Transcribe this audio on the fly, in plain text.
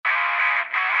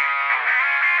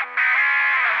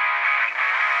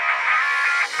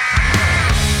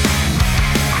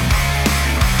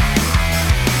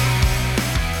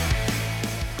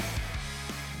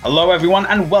Hello, everyone,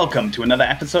 and welcome to another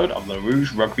episode of the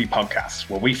Rouge Rugby podcast,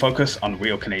 where we focus on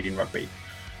real Canadian rugby.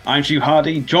 I'm Stu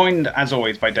Hardy, joined as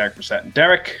always by Derek Brissett.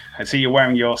 Derek, I see you're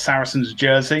wearing your Saracens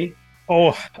jersey.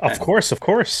 Oh, of course, of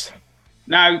course.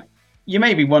 Now, you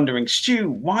may be wondering, Stu,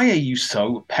 why are you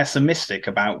so pessimistic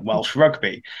about Welsh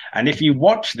rugby? And if you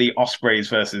watch the Ospreys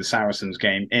versus Saracens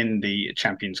game in the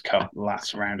Champions Cup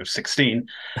last round of 16,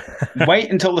 wait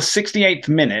until the 68th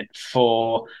minute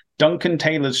for Duncan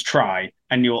Taylor's try,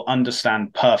 and you'll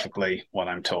understand perfectly what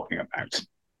I'm talking about.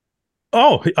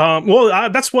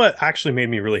 That's what actually made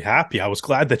me really happy. I was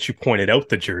glad that you pointed out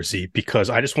the jersey because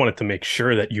I just wanted to make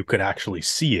sure that you could actually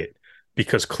see it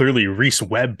because clearly Reese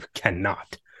Webb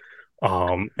cannot.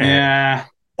 And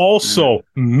also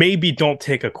maybe don't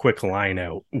take a quick line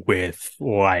out with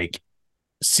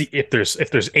see if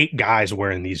there's 8 guys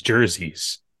wearing these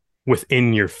jerseys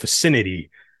within your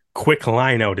vicinity. Quick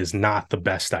line out is not the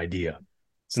best idea.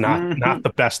 It's not the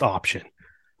best option.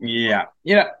 Yeah.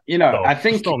 I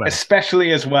think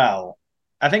especially as well,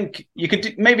 I think you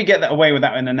could maybe get that away with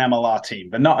that in an MLR team,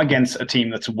 but not against a team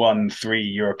that's won 3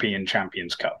 European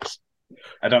Champions Cups.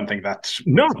 I don't think that's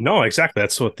reasonable. No, exactly.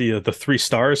 That's what the 3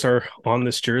 stars are on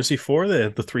this jersey for,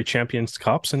 the 3 Champions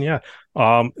Cups. And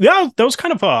that was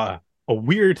kind of a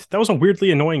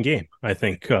weirdly annoying game, I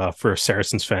think, for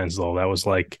Saracens fans, though. That was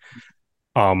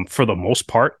for the most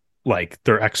part,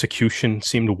 their execution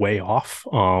seemed way off.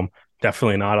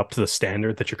 Definitely not up to the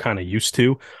standard that you're kind of used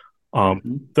to.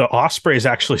 The Ospreys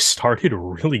actually started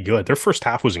really good. Their first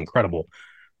half was incredible.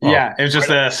 Yeah, it was just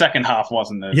the second half,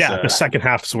 wasn't it? Yeah, the second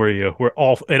half is where it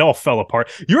all fell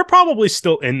apart. You were probably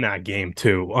still in that game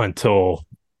too until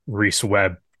Reese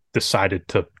Webb decided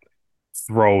to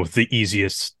throw the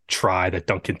easiest try that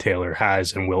Duncan Taylor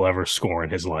has and will ever score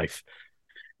in his life.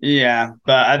 Yeah,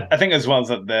 but I think as well as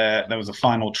that there was a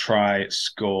final try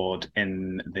scored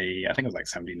in I think it was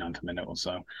 79th minute or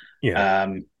so. Yeah.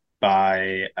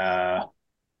 By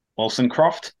Wilson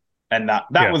Croft. And that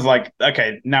was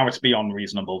okay, now it's beyond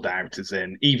reasonable doubt, as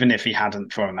in, even if he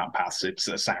hadn't thrown that pass, it's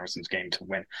a Saracens game to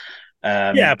win.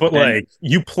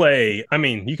 You play, I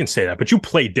mean, you can say that, but you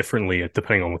play differently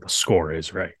depending on what the score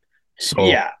is, right? So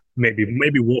yeah.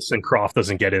 Maybe Wilson Croft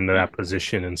doesn't get into that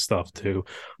position and stuff too.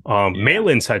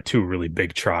 Malin's had 2 really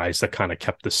big tries that kind of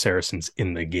kept the Saracens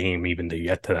in the game, even to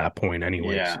get to that point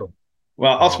anyway. Yeah. So,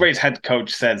 well, Ospreys head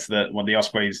coach says that what the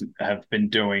Ospreys have been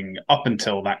doing up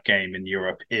until that game in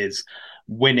Europe is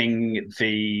winning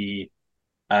the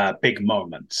big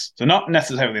moments. So not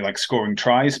necessarily scoring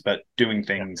tries, but doing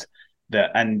things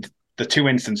and the 2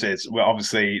 instances were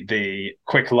obviously the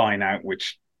quick line out,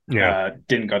 which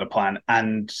didn't go to plan,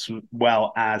 and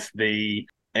well as then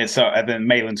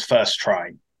Malin's first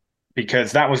try,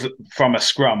 because that was from a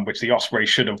scrum which the Ospreys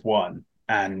should have won,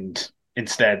 and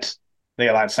instead they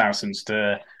allowed Saracens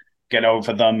to get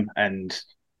over them, and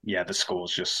the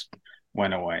scores just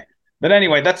went away. But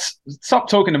anyway, let's stop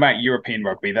talking about European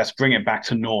rugby. Let's bring it back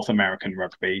to North American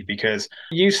rugby, because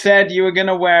you said you were going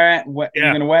to wear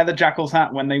the Jackals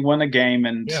hat when they won a game,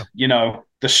 and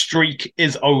the streak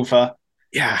is over.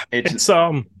 Yeah, it's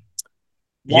 1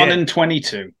 in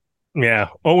 22. Yeah,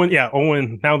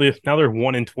 Owen. Now they're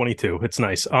 1 in 22. It's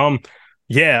nice. About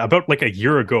a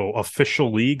year ago,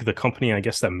 Official League, the company I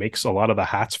guess that makes a lot of the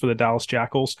hats for the Dallas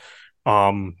Jackals,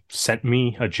 sent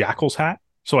me a Jackals hat.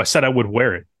 So I said I would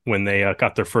wear it when they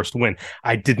got their first win.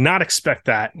 I did not expect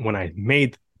that when I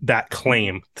made that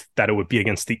claim that it would be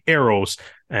against the Arrows,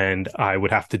 and I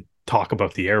would have to talk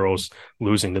about the Arrows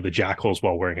losing to the Jackals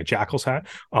while wearing a Jackals hat.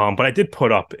 But I did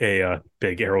put up a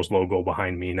big Arrows logo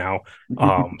behind me now.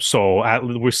 So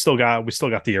we still got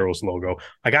the Arrows logo.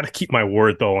 I got to keep my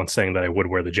word though on saying that I would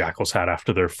wear the Jackals hat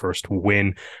after their first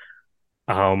win.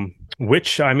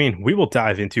 Which I mean we will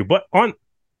dive into. But on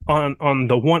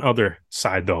the one other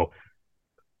side though,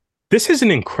 this is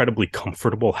an incredibly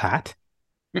comfortable hat.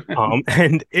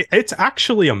 And it's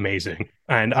actually amazing,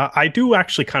 and I do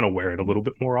actually kind of wear it a little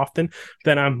bit more often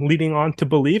than I'm leading on to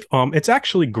believe. It's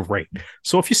actually great.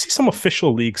 So if you see some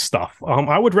Official League stuff,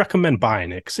 I would recommend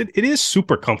buying it because it is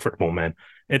super comfortable, man.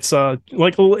 It's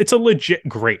it's a legit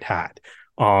great hat.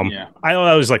 I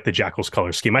always like the Jackals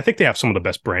color scheme. I think they have some of the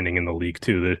best branding in the league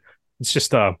too. It's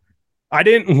just I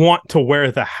didn't want to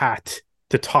wear the hat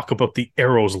to talk about the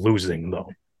Arrows losing though.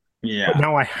 Yeah, but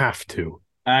now I have to.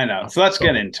 I know. So let's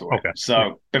get into it. Okay.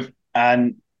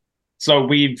 So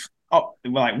we've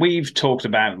talked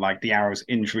about the Arrows'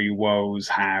 injury woes,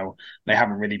 how they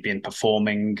haven't really been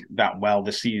performing that well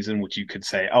this season, which you could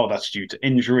say, oh, that's due to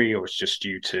injury, or it's just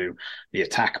due to the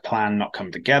attack plan not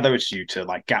coming together. It's due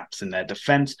to gaps in their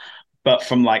defense. But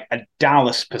from a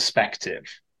Dallas perspective,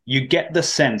 you get the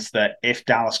sense that if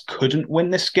Dallas couldn't win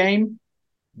this game,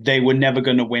 they were never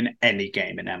going to win any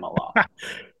game in MLR.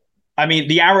 I mean,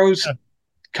 the Arrows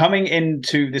coming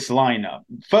into this lineup,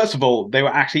 first of all, they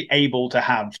were actually able to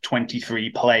have 23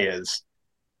 players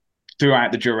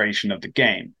throughout the duration of the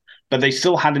game, but they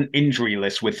still had an injury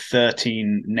list with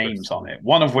 13 names on it,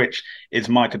 one of which is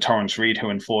Micah Torrance-Reid, who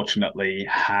unfortunately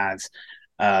has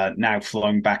now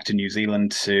flown back to New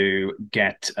Zealand to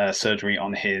get surgery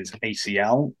on his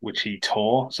ACL, which he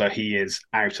tore. So he is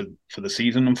out for the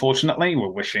season, unfortunately. We're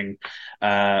wishing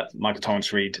Micah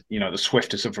Torrance-Reid, the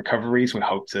swiftest of recoveries. We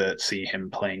hope to see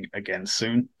him playing again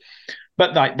soon.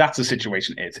 But that's the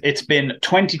situation. It's been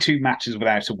 22 matches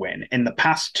without a win. In the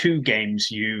past 2 games,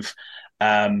 you've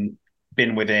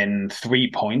been within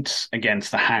 3 points against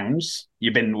the Hounds.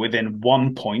 You've been within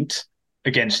 1 point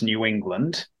against New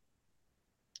England.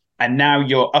 And now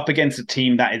you're up against a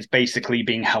team that is basically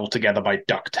being held together by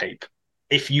duct tape.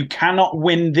 If you cannot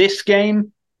win this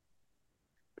game,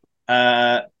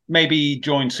 maybe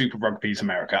join Super Rugby's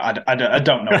America. I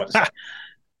don't know what to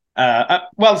say.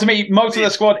 Well, to me, most of the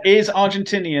squad is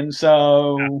Argentinian,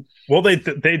 so yeah. Well, they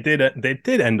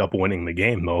did end up winning the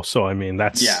game though. So I mean,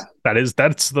 that's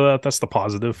the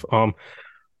positive.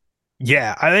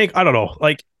 Yeah, I don't know,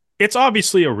 like. It's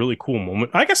obviously a really cool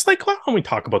moment. I guess, like, why don't we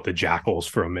talk about the Jackals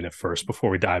for a minute first before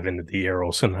we dive into the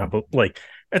Arrows and that? But like,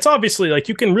 it's obviously like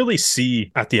you can really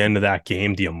see at the end of that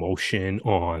game the emotion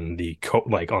on the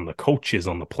on the coaches,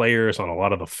 on the players, on a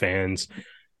lot of the fans.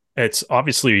 It's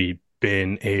obviously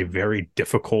been a very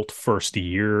difficult first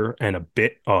year and a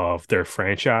bit of their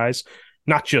franchise,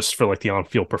 not just for like the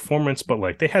on-field performance, but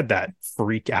like they had that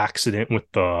freak accident with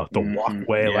the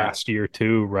walkway last year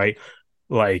too, right?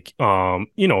 Like,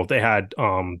 they had,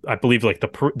 I believe like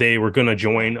they were going to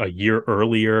join a year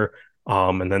earlier.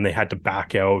 And then they had to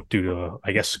back out due to,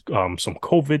 I guess, some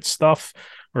COVID stuff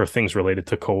or things related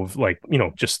to COVID, like,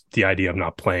 just the idea of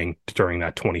not playing during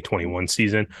that 2021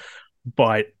 season.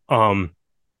 But,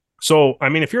 so, I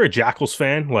mean, if you're a Jackals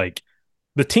fan, like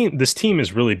this team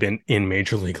has really been in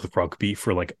Major League Rugby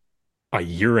for like a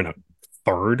year and a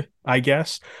third, I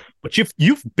guess, but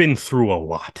you've been through a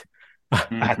lot.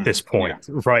 At this point,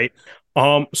 right?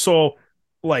 So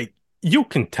like you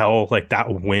can tell like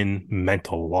that win meant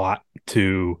a lot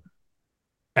to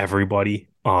everybody,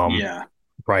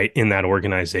 right, in that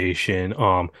organization.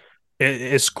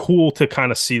 It's cool to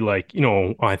kind of see like,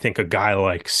 I think a guy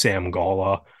like Sam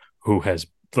Gala, who has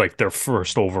like their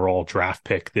first overall draft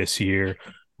pick this year,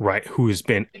 right, who has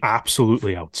been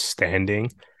absolutely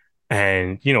outstanding.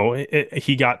 And,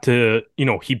 he got to,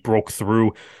 he broke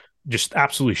through, just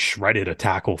absolutely shredded a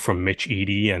tackle from Mitch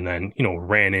Eady, and then,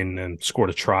 ran in and scored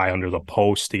a try under the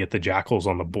post to get the Jackals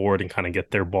on the board and kind of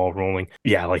get their ball rolling.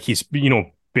 Yeah, like he's,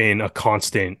 been a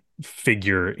constant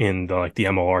figure in the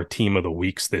MLR team of the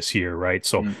weeks this year, right?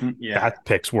 So that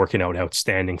pick's working out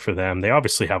outstanding for them. They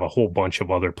obviously have a whole bunch of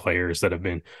other players that have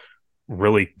been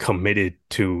really committed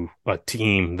to a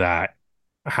team that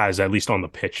has, at least on the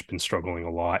pitch, been struggling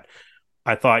a lot.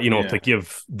 I thought, to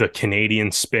give the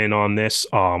Canadian spin on this,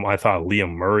 I thought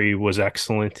Liam Murray was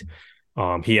excellent.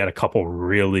 He had a couple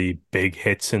really big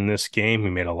hits in this game.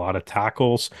 He made a lot of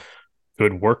tackles,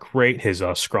 good work rate. His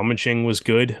scrummaging was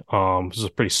good. It was a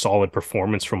pretty solid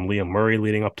performance from Liam Murray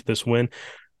leading up to this win.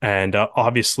 And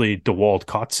obviously, DeWald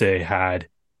Kotze had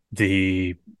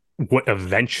what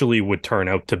eventually would turn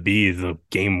out to be the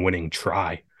game-winning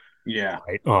try. Yeah.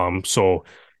 Right. So,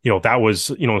 that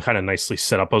was, kind of nicely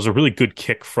set up. It was a really good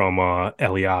kick from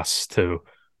Elias to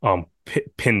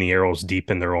pin the Arrows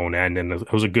deep in their own end. And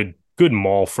it was a good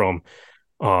maul from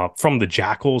the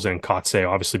Jackals, and Kotze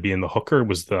obviously being the hooker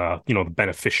was the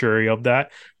beneficiary of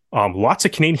that. Lots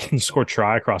of Canadians scored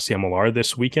try across the MLR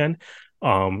this weekend.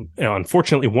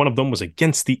 Unfortunately, one of them was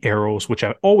against the Arrows, which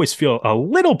I always feel a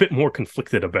little bit more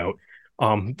conflicted about.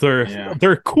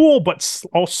 They're cool, but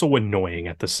also annoying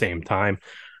at the same time.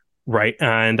 Right.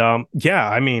 And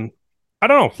I mean, I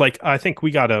don't know. Like, I think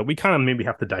we kind of maybe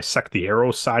have to dissect the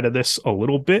Arrows side of this a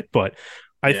little bit, but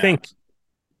I think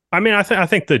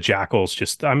the Jackals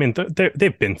just, I mean,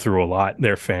 they've been through a lot,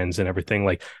 their fans and everything.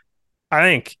 Like, I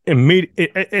think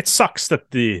it sucks that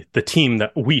the team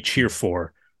that we cheer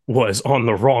for was on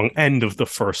the wrong end of the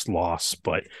first loss,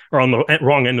 or on the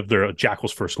wrong end of their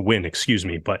Jackals' first win, excuse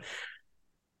me. But,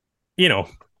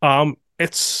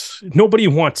 it's nobody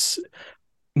wants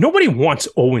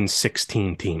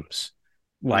 0-16 teams.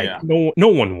 Like no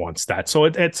one wants that. So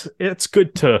it's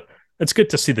good to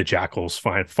see the Jackals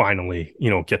finally,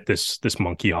 get this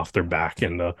monkey off their back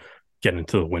and get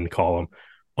into the win column.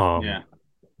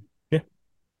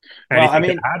 Well, I Anything to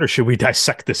mean, add, or should we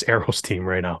dissect this Arrows team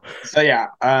right now? so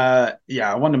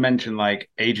I want to mention like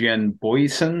Adrian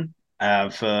Boyson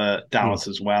for Mm. Dallas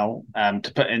as well.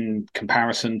 To put in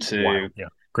comparison Wow. to Yeah.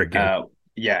 Great game. uh,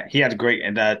 he had a great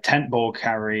 10 ball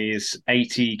carries,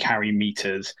 80 carry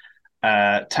meters.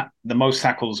 The most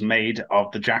tackles made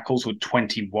of the Jackals were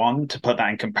 21. To put that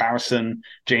in comparison,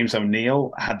 James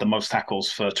O'Neill had the most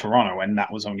tackles for Toronto, and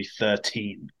that was only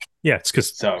 13. Yeah, it's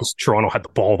So because Toronto had the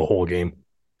ball the whole game.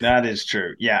 that is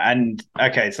true. Yeah. And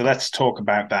okay, so let's talk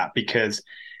about that because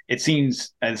it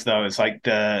seems as though it's like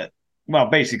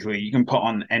basically, you can put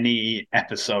on any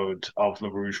episode of the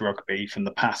Rouge Rugby from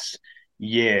the past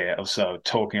year or so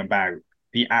talking about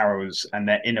the Arrows and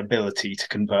their inability to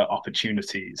convert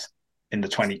opportunities in the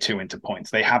 22 into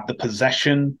points. They have the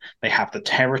possession, they have the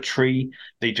territory,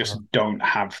 they just don't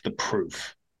have the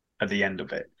proof at the end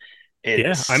of it.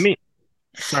 Yeah, I It's mean,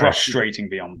 sorry. frustrating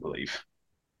beyond belief.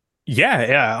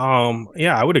 Yeah,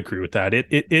 I would agree with that.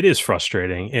 It is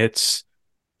frustrating. It's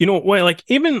well, like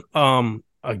even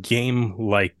a game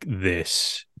like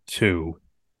this too.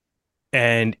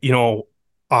 And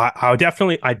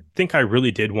I think I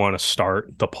really did want to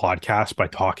start the podcast by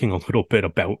talking a little bit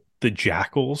about the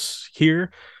Jackals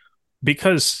here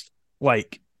because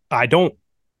like I don't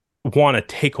want to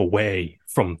take away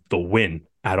from the win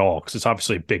at all because it's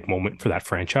obviously a big moment for that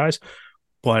franchise.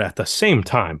 But at the same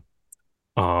time,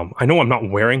 I know I'm not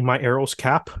wearing my Arrows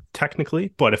cap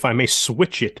technically, but if I may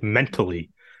switch it mentally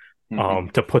Mm-hmm.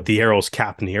 to put the Arrows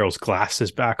cap and the Arrows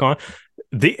glasses back on,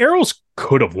 the Arrows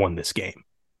could have won this game.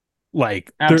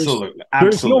 Like Absolutely,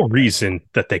 there's no absolutely. reason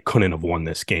that they couldn't have won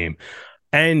this game.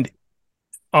 And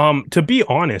to be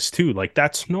honest too, like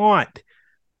that's not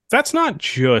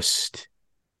just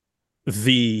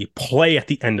the play at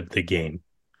the end of the game,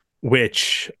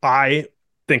 which I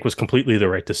think was completely the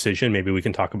right decision. Maybe we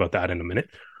can talk about that in a minute.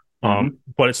 Mm-hmm.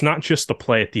 But it's not just the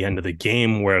play at the end of the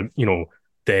game where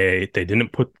they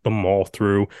didn't put the maul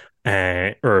through,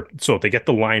 or so they get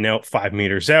the line out 5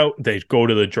 meters out. They go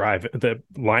to the drive. The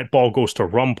line ball goes to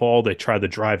run ball. They try the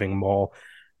driving maul,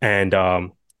 and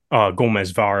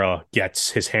Gomez Vara gets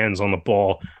his hands on the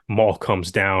ball. Maul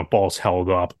comes down. Ball's held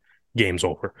up. Game's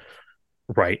over.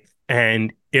 Right.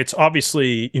 And it's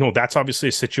obviously, that's obviously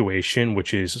a situation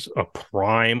which is a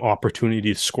prime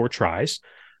opportunity to score tries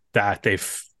that they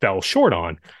fell short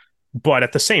on. But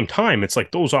at the same time, it's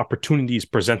like those opportunities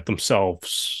present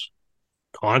themselves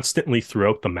constantly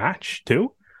throughout the match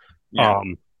too. Yeah,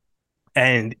 Um,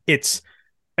 and it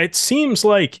seems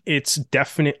like it's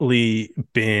definitely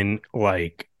been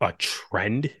like a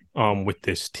trend with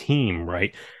this team,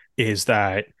 right? Is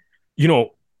that, you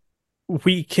know,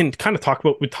 we can kind of talk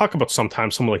about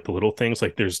sometimes some of like the little things,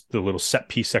 like there's the little set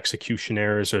piece execution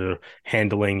errors or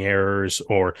handling errors,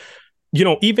 or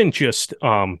even just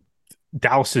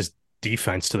Dallas's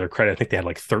defense, to their credit, I think they had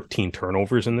like 13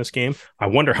 turnovers in this game. I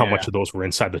wonder how much yeah, of those were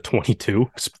inside the 22.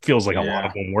 It feels like a lot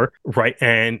of yeah, them were, right?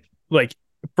 And like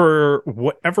for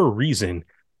whatever reason,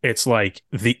 it's like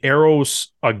the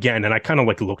Arrows again, and I kind of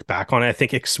like looked back on it. I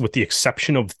think it's with the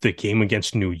exception of the game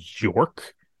against New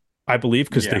York, I believe,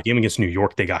 because the yeah, game against New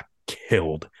York, they got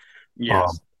killed.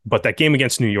 yes, But that game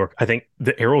against New York, I think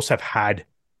the Arrows have had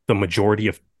the majority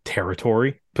of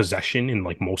territory possession in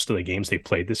like most of the games they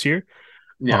played this year.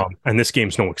 yeah, And this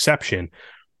game's no exception,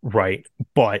 right?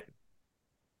 But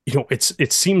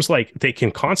it seems like they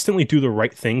can constantly do the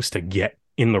right things to get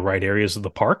in the right areas of the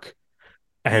park.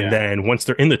 And yeah, then once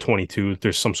they're in the 22,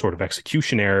 there's some sort of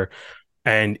execution error.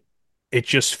 And it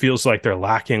just feels like they're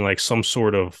lacking like some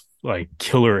sort of like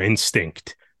killer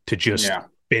instinct to just yeah,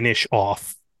 finish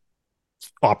off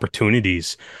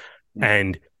opportunities.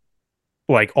 And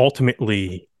like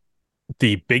ultimately,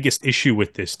 the biggest issue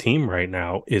with this team right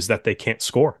now is that they can't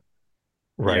score.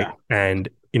 Right. yeah, And,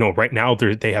 right now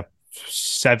they have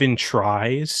 7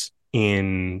 tries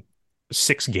in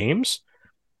 6 games,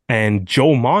 and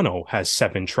Joe Mono has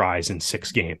 7 tries in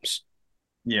 6 games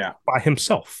yeah, by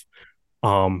himself.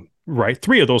 Right.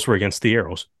 3 of those were against the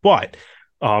Arrows, but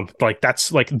like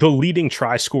that's like the leading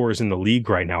try scorers in the league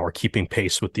right now are keeping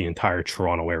pace with the entire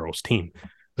Toronto Arrows team.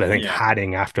 I think yeah,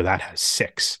 Hadding after that has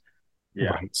 6. yeah,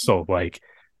 Right. So like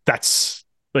that's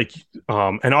like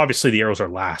and obviously the Arrows are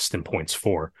last in points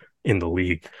for in the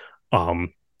league.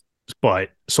 Um but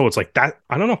so it's like that.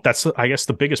 I don't know. That's I guess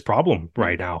the biggest problem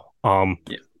right now.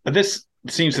 yeah. But this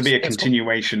seems to be a It's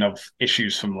continuation of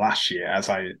issues from last year, as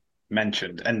I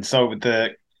mentioned, and so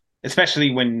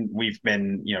especially when we've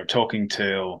been, talking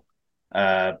to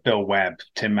Bill Webb,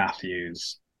 Tim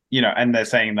Matthews, and they're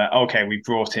saying that okay, we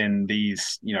brought in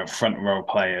these, front row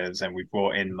players, and we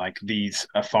brought in like these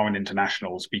foreign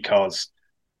internationals because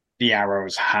the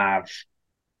Arrows have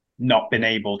not been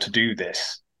able to do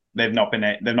this. They've not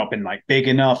been like big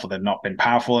enough, or they've not been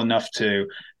powerful enough to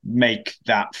make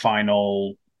that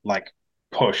final like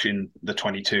push in the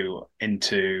 22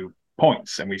 into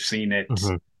points. And we've seen it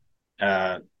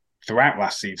throughout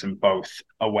last season, both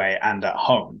away and at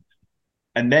home.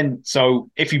 And then, so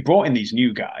if you brought in these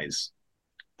new guys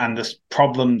and the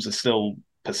problems are still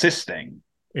persisting,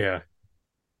 I'm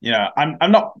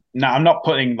not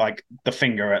putting like the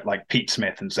finger at like Pete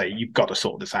Smith and say you've got to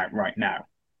sort this out right now.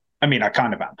 I mean, I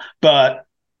kind of am, but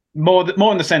more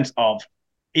in the sense of,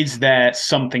 is there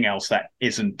something else that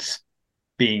isn't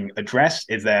being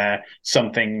addressed? Is there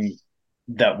something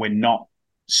that we're not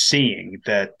seeing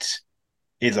that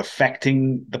is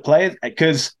affecting the players?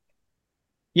 Because,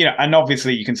 and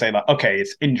obviously you can say like, okay,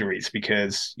 it's injuries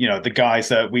because, the guys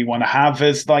that we want to have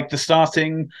as like the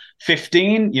starting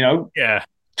 15,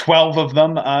 12 of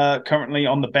them are currently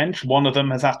on the bench. One of them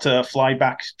has had to fly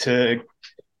back to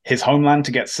his homeland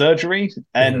to get surgery.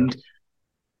 And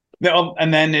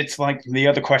then it's like the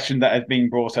other question that has been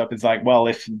brought up is like, well,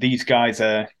 if these guys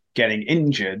are getting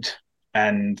injured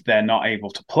and they're not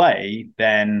able to play,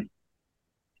 then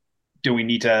do we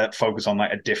need to focus on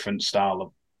like a different style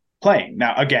of playing?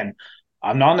 Now, again,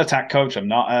 I'm not an attack coach. I'm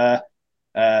not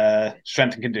a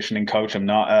strength and conditioning coach. I'm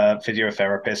not a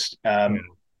physiotherapist.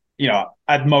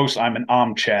 At most, I'm an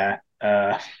armchair,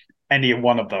 any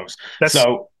one of those.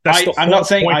 I'm not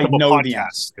saying I know the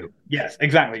answer. Yes,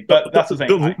 exactly. But that's the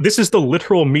thing. This is the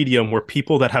literal medium where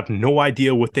people that have no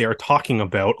idea what they are talking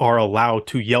about are allowed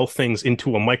to yell things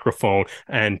into a microphone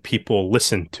and people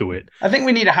listen to it. I think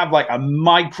we need to have like a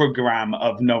microgram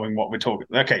of knowing what we're talking.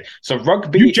 Okay, so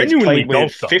rugby is played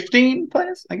with 15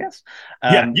 players, I guess.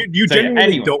 You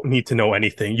genuinely don't need to know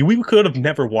anything. We could have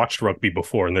never watched rugby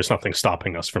before, and there's nothing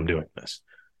stopping us from doing this.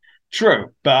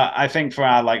 True, but I think for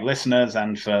our like listeners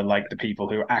and for like the people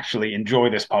who actually enjoy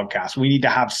this podcast, we need to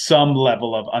have some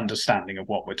level of understanding of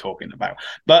what we're talking about.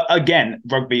 But again,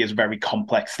 rugby is a very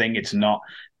complex thing. It's not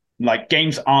like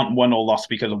games aren't won or lost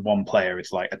because of one player.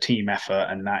 It's like a team effort,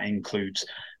 and that includes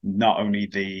not only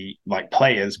the like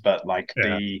players, but like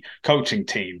the coaching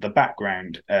team, the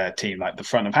background team, like the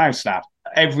front of house staff.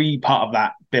 Every part of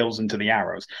that builds into the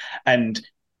arrows. And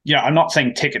I'm not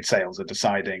saying ticket sales are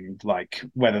deciding like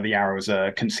whether the Arrows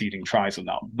are conceding tries or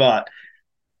not, but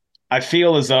I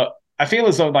feel as though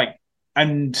like,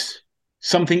 and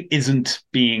something isn't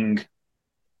being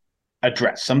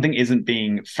addressed, something isn't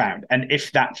being found. And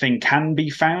if that thing can be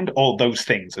found, or those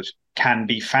things can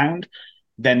be found,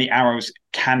 then the Arrows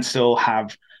can still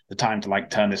have the time to like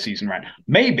turn the season around.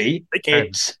 Maybe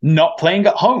it's not playing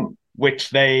at home, which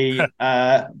they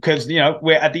because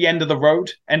we're at the end of the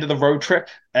road trip,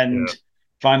 and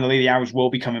finally the Arrows will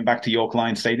be coming back to York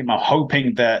Lions Stadium. I'm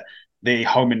hoping that the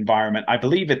home environment, I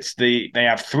believe they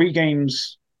have 3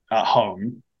 games at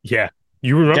home. Yeah,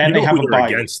 you remember then they have a bye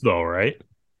against though, right?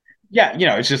 Yeah,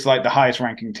 it's just like the highest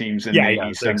ranking teams in the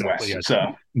East and West. Yeah.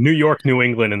 So New York, New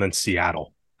England, and then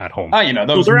Seattle at home.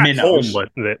 Those they're minnows. At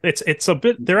home, but it's a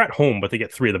bit. They're at home, but they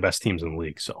get 3 of the best teams in the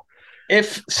league. So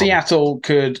if Seattle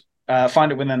could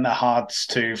find it within their hearts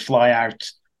to fly out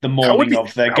the morning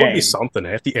of their game, that would be something.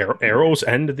 If the Arrows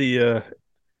end the,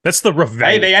 that's the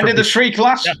revenge. Hey, they ended the streak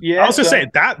last. I was gonna say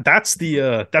that's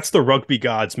the rugby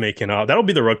gods making up. That'll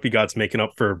be the rugby gods making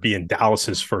up for being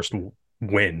Dallas's first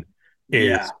win.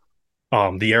 The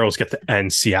Arrows get to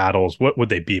end Seattle's. What would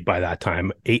they be by that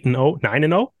time? 8-0,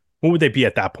 9-0. What would they be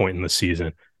at that point in the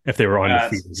season if they were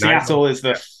undefeated? Seattle is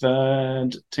the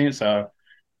third team, so.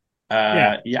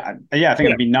 I think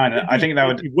it'd be 9. I think that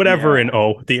would in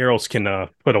O. The Arrows can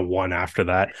put a 1 after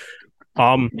that.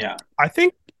 I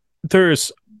think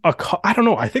there's I don't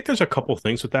know. I think there's a couple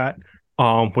things with that.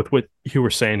 With what you were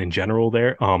saying in general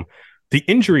there. The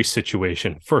injury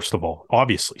situation, first of all,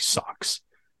 obviously sucks.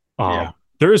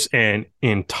 There's an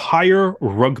entire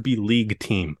rugby league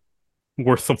team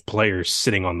worth of players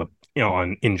sitting on the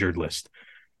on injured list.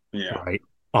 Right.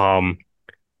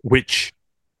 Which.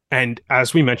 And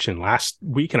as we mentioned last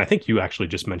week, and I think you actually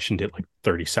just mentioned it like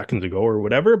 30 seconds ago or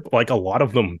whatever, like a lot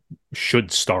of them should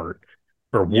start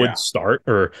or would start,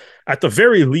 or at the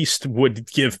very least would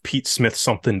give Pete Smith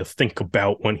something to think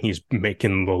about when he's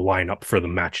making the lineup for the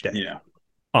match day.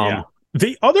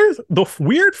 The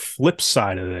weird flip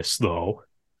side of this, though,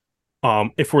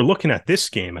 if we're looking at this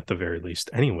game at the very least,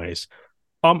 anyways,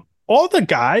 all the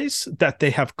guys that they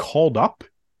have called up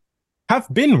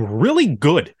have been really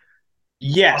good.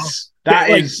 Yes,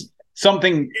 that is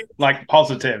something like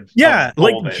positive. Yeah,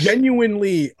 like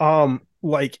genuinely,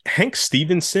 like Hank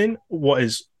Stevenson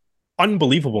was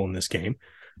unbelievable in this game.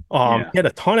 He had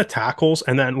a ton of tackles,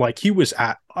 and then like he was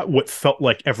at what felt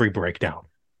like every breakdown.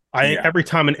 Yeah. Every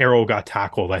time an arrow got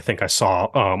tackled, I think I saw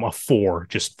a 4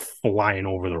 just flying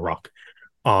over the ruck.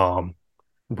 Um,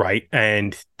 right,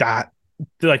 and that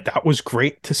was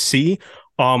great to see.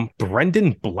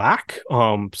 Brendan Black,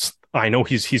 I know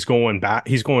he's going back.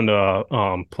 He's going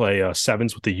to play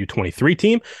sevens with the U23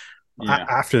 team Yeah.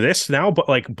 after this now. But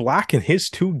like Black in his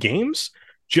 2 games,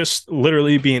 just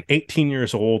literally being 18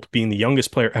 years old, being the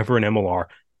youngest player ever in MLR,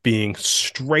 being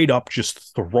straight up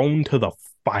just thrown to the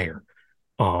fire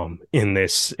in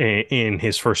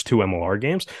his first 2 MLR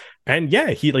games. And yeah,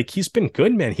 he's been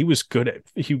good, man. He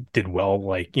did well,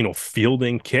 like,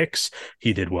 fielding kicks.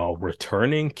 He did well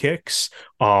returning kicks.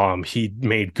 He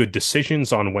made good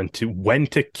decisions on when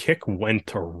to kick, when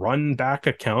to run back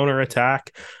a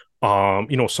counterattack.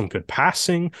 Some good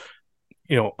passing.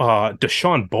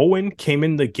 Deshaun Bowen came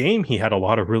in the game. He had a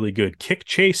lot of really good kick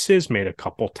chases, made a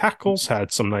couple tackles,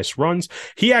 had some nice runs.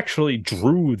 He actually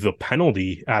drew the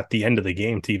penalty at the end of the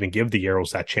game to even give the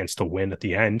Arrows that chance to win at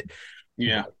the end.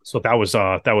 Yeah. So that was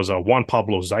a Juan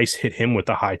Pablo Zeiss hit him with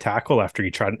a high tackle after he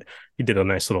did a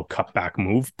nice little cutback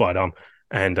move, but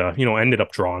ended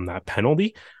up drawing that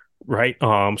penalty, right?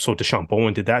 So Deshaun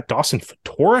Bowen did that. Dawson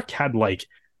Fatorik had like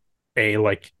a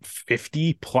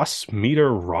 50 plus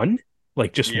meter run,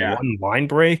 like just one line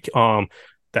break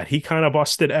that he kind of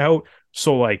busted out.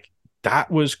 So like that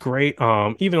was great.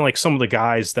 Even like some of the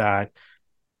guys that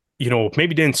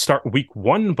maybe didn't start week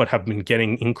 1 but have been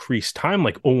getting increased time,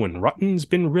 like Owen Rutten's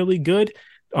been really good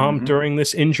during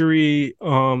this injury,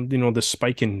 the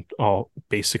spike in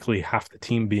basically half the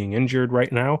team being injured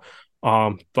right now.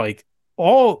 That's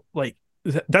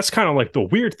kind of like the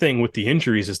weird thing with the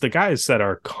injuries is the guys that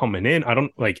are coming in. I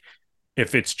don't like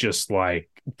if it's just like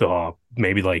the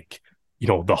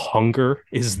hunger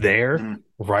is there,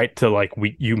 right? To like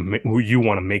you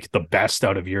want to make the best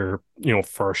out of your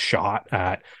first shot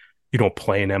at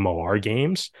playing MLR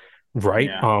games, right?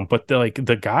 Yeah. But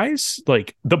the guys,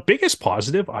 like the biggest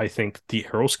positive I think the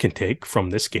Arrows can take from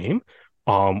this game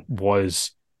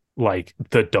was like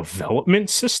the development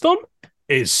system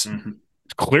is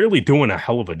clearly doing a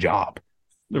hell of a job.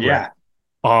 Yeah.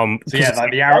 Right? So yeah,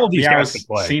 like all of the these guys Arrows can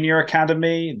play. Senior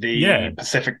Academy, the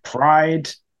Pacific Pride,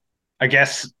 I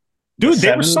guess the Dude,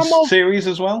 they were Sevens series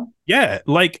as well. Yeah,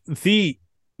 like the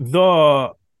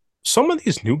some of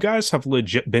these new guys have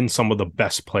legit been some of the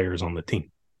best players on the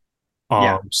team.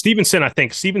 Stevenson, I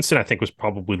think was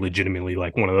probably legitimately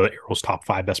like one of the Arrows top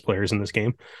 5 best players in this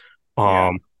game.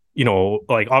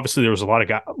 Like obviously there was a lot of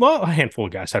guys, well, a handful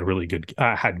of guys had really good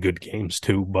had good games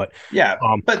too, but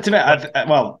but to me,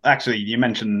 well, actually, you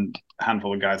mentioned a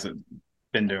handful of guys that have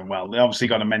been doing well. They obviously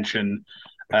got to mention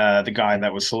the guy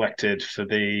that was selected for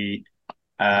the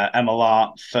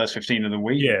MLR first 15 of the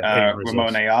week,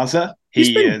 Ramon Ayaza.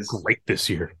 He's been great this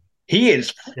year. He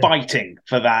is fighting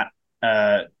for that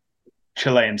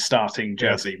Chilean starting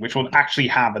jersey, which will actually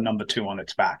have a number 2 on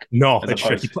its back. No, it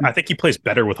should. I think he plays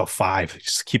better with a 5.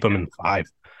 Just keep him in 5.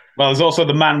 Well, there's also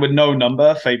the man with no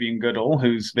number, Fabian Goodall,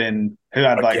 who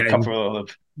had like a couple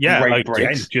of great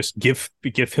breaks. Just give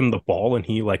him the ball and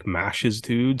he like mashes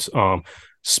dudes.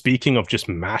 Speaking of just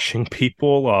mashing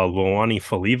people, Luani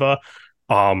Faliva,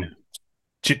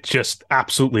 just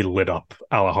absolutely lit up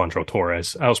Alejandro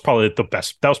Torres. That was probably the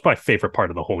best. That was my favorite part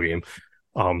of the whole game.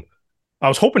 I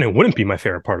was hoping it wouldn't be my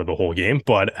favorite part of the whole game,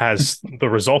 but as the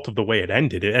result of the way it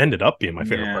ended up being my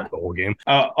favorite part of the whole game.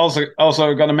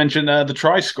 Also got to mention the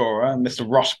try scorer, Mr.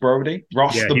 Ross Brody.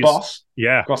 The boss.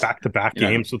 Yeah, back-to-back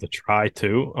games with a try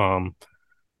too.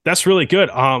 That's really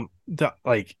good.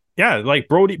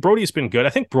 Brody's been good. I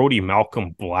think Brody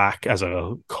Malcolm Black as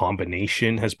a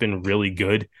combination has been really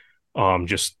good.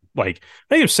 Just like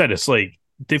I've said, it's like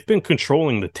they've been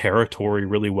controlling the territory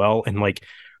really well, and like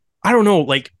I don't know,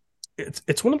 like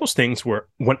it's one of those things where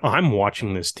when I'm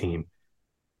watching this team,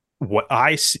 what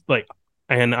I see, like,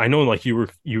 and I know like you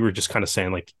were just kind of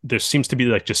saying like there seems to be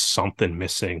like just something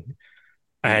missing,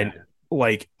 and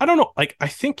like I don't know, like I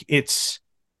think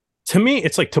to me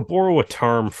it's like, to borrow a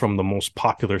term from the most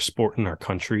popular sport in our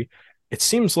country, it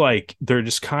seems like they're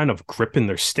just kind of gripping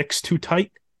their sticks too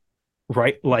tight,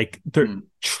 right? Like they're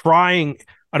trying.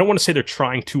 I don't want to say they're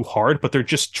trying too hard, but they're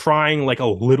just trying like a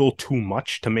little too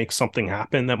much to make something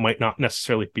happen that might not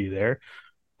necessarily be there.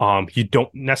 You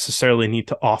don't necessarily need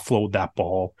to offload that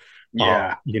ball.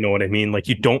 You know what I mean? Like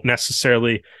you don't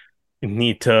necessarily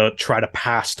need to try to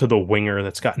pass to the winger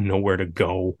that's got nowhere to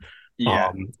go.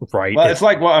 Right. Well, it's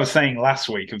like what I was saying last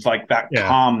week. It's like that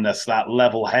calmness, that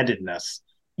level-headedness.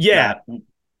 That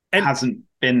hasn't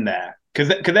been there.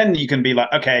 Because then you can be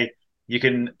like, okay, you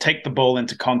can take the ball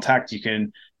into contact. You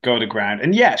can go to ground.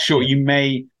 And yeah, sure, Yeah. you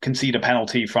may concede a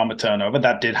penalty from a turnover.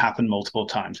 That did happen multiple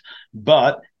times.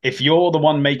 But if you're the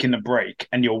one making the break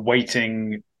and you're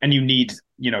waiting and you need,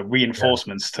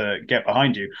 reinforcements to get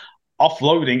behind you,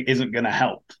 offloading isn't going to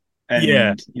help.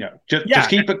 Yeah. And just Yeah.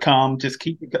 keep it calm. Just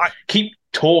keep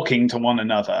talking to one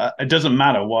another. It doesn't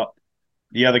matter what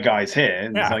the other guys here.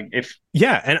 It's Yeah. like if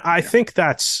Yeah. And I think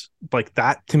that's like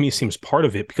that to me seems part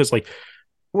of it because like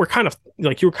we're kind of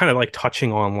like you were kind of like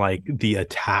touching on like the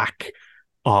attack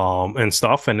and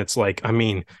stuff. And it's like, I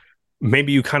mean,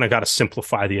 maybe you kind of got to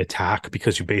simplify the attack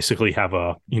because you basically have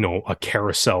a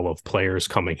carousel of players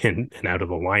coming in and out of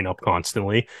the lineup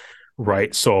constantly.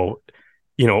 Right. So,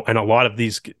 and a lot of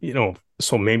these,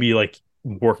 so maybe like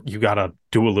you got to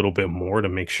do a little bit more to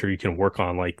make sure you can work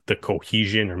on like the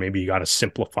cohesion, or maybe you got to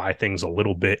simplify things a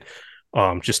little bit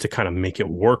just to kind of make it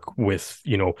work with,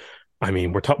 I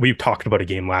mean, we talked about a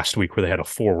game last week where they had a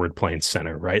forward playing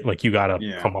center, right? Like you got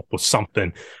to come up with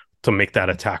something to make that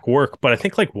attack work. But I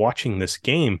think like watching this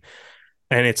game,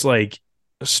 and it's like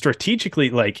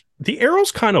strategically, like the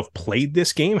Arrows kind of played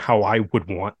this game how I would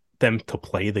want them to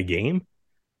play the game.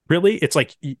 Really, it's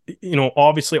like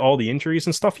obviously all the injuries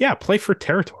and stuff. Yeah, play for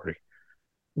territory,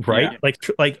 right? Yeah.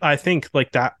 Like I think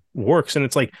like that works, and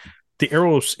it's like the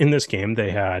Arrows in this game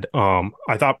they had.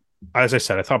 I thought, as I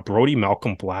said, I thought Brody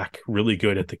Malcolm Black really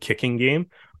good at the kicking game.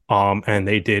 And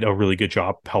they did a really good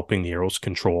job helping the Arrows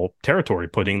control territory,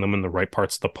 putting them in the right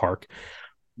parts of the park.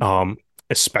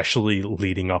 Especially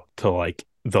leading up to like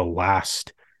the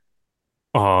last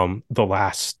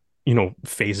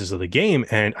phases of the game.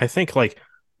 And I think like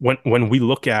when we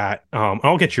look at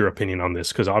I'll get your opinion on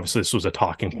this because obviously this was a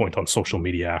talking point on social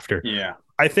media after. Yeah.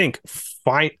 I think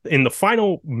in the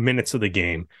final minutes of the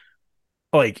game,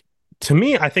 like to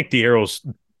me, I think the Arrows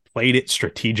played it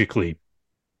strategically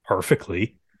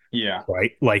perfectly. Yeah.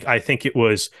 Right. Like I think it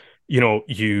was,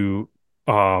 the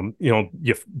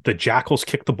Jackals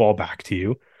kick the ball back to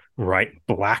you, right?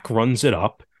 Black runs it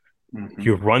up. Mm-hmm.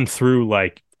 You run through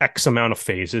like X amount of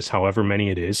phases, however many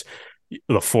it is.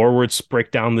 The forwards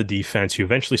break down the defense. You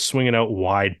eventually swing it out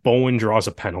wide. Bowen draws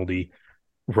a penalty,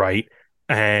 right?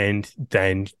 And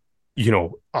then,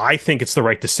 I think it's the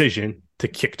right decision to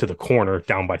kick to the corner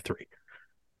down by 3.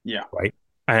 Yeah. Right.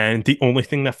 And the only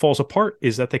thing that falls apart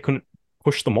is that they couldn't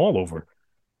push them all over.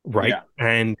 Right. Yeah.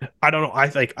 And I don't know.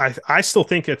 I still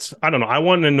think I don't know. I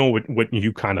want to know what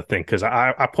you kind of think because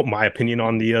I put my opinion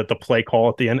on the play call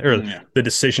at the end or the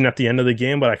decision at the end of the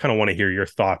game, but I kind of want to hear your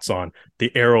thoughts on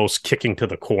the Arrows kicking to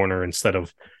the corner instead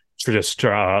of just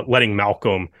letting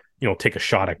Malcolm, take a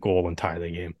shot at goal and tie the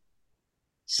game.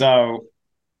 So,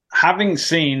 having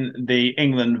seen the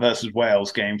England versus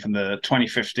Wales game from the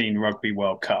 2015 Rugby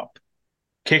World Cup,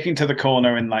 kicking to the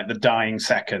corner in like the dying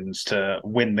seconds to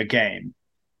win the game,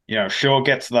 sure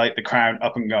gets like the crowd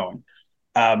up and going.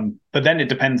 But then it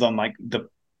depends on like the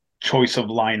choice of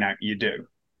line out you do.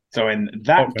 So in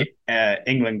that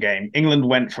England game, England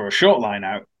went for a short line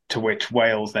out to which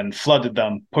Wales then flooded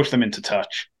them, pushed them into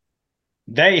touch.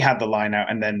 They had the line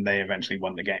out and then they eventually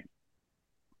won the game.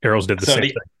 Arrows did the same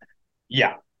thing.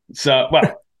 Yeah. So,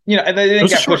 well, they didn't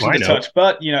get pushed into touch,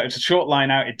 but, it's a short line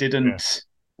out. It didn't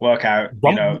work out.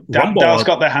 Dallas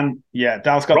got their hand. Yeah,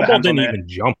 Dallas got their hands on it. Didn't even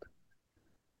jump.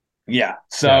 Yeah.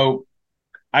 So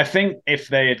I think if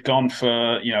they had gone for,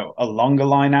 a longer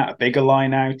line out, a bigger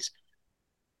line out,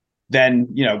 then,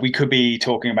 we could be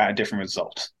talking about a different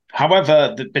result.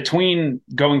 However, between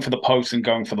going for the post and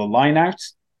going for the line out,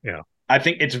 I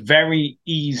think it's very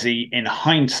easy in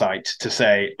hindsight to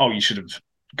say, oh, you should have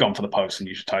gone for the post and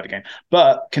you should tie the game.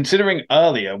 But considering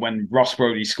earlier when Ross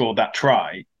Brody scored that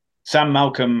try, Sam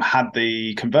Malcolm had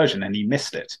the conversion and he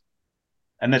missed it.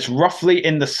 And that's roughly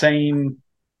in the same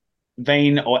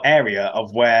vein or area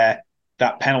of where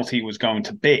that penalty was going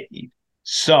to be.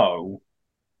 So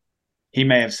he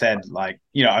may have said, like,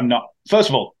 I'm not. First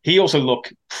of all, he also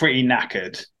looked pretty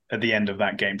knackered at the end of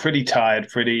that game, pretty tired,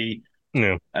 pretty.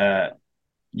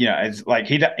 It's like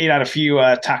he'd had a few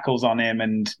tackles on him,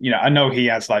 and I know he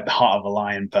has like the heart of a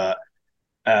lion, but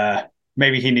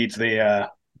maybe he needs the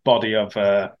body of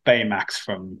Baymax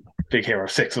from Big Hero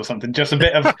 6 or something. Just a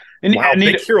bit of wow,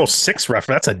 Big Hero 6 ref.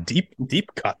 That's a deep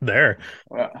cut there.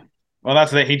 Well,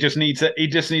 that's it. He just needs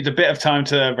a bit of time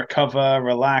to recover,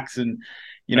 relax, and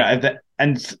I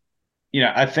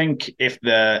think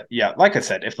like I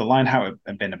said, if the line out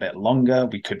had been a bit longer,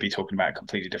 we could be talking about a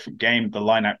completely different game. The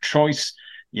line out choice,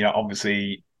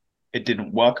 obviously it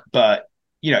didn't work, but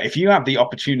if you have the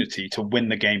opportunity to win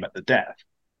the game at the death,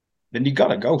 then you got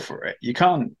to go for it. You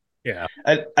can't. Yeah.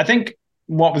 I think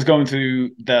what was going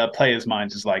through the players'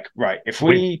 minds is like, right, if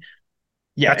we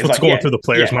Yeah, That's it's what's like going through the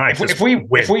players' yeah. mind. Just If win.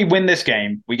 we win this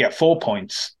game, we get 4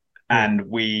 points, Yeah. and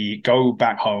we go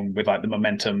back home with like the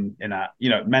momentum in our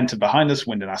momentum behind us,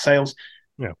 wind in our sails.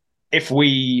 Yeah. If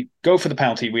we go for the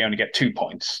penalty, we only get 2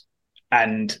 points,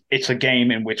 and it's a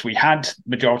game in which we had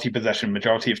majority possession,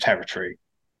 majority of territory,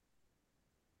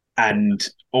 and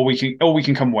all we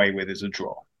can come away with is a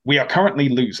draw. We are currently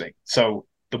losing, so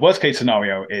the worst case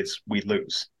scenario is we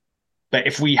lose. But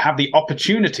if we have the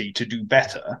opportunity to do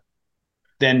better,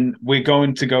 then we're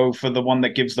going to go for the one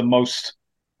that gives the most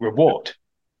reward.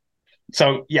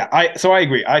 So yeah, I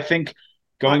agree. I think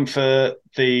going for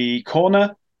the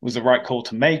corner was the right call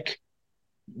to make.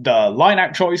 The line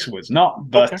out choice was not, Okay.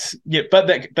 but yeah,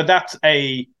 but that's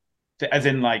a as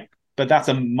in like, but that's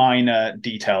a minor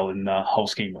detail in the whole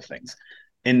scheme of things,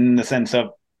 in the sense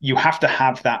of you have to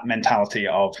have that mentality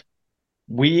of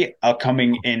we are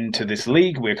coming into this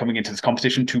league, we're coming into this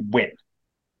competition to win.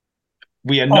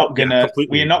 We are Oh not yeah, gonna completely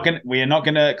agree. we are not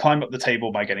gonna climb up the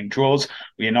table by getting draws.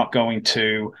 We are not going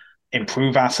to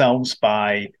improve ourselves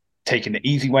by taking the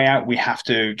easy way out. We have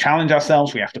to challenge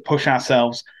ourselves. We have to push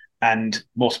ourselves, and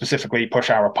more specifically,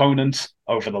 push our opponents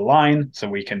over the line so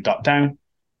we can duck down.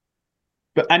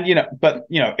 But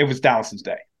it was Dallas's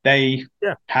day. They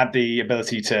Yeah. had the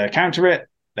ability to counter it.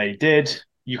 They did.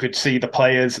 You could see the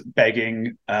players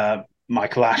begging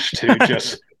Michael Ash to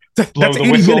just blow That's the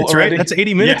 80 whistle minutes, right? already. That's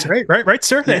 80 minutes, Yeah, right,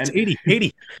 sir? That's and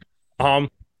 80. Um,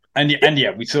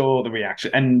 yeah, we saw the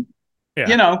reaction, and you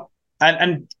yeah.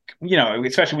 know,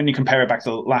 especially when you compare it back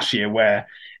to last year, where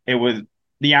it was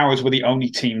the Arrows were the only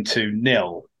team to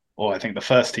nil, or I think the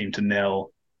first team to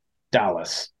nil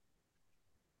Dallas.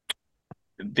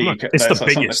 It's the Something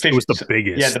like biggest. It 50, was the yeah,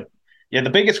 biggest. the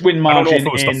biggest win I don't know if margin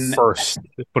it was the in first,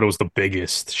 but it was the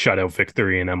biggest shutout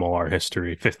victory in MLR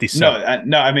history. no, 57.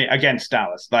 no, I mean against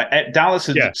Dallas. Like Dallas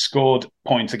has Yeah. scored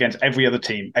points against every other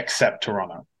team except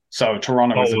Toronto. So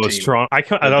Toronto Oh, is it a was team Toronto.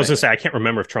 that I was they, gonna say I can't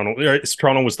remember if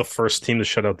Toronto was the first team to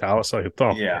shut out Dallas. I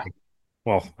thought, yeah,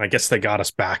 well, I guess they got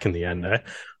us back in the end, eh?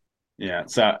 yeah.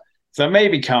 So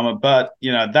maybe karma, but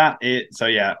that is so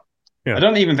yeah. I Yeah.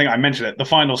 don't even think I mentioned it. The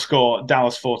final score: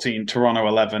 Dallas 14, Toronto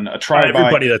 11. A try by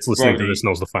Everybody that's listening to this Brody.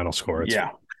 knows the final score. It's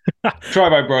Yeah, fine. try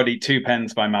by Brody, 2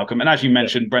 pens by Malcolm. And as you Yeah.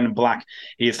 mentioned, Brendan Black,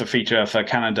 he is the feature for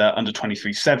Canada under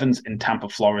 23 sevens in Tampa,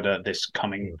 Florida this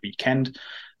coming weekend.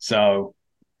 So,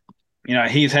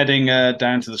 he's heading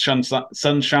down to the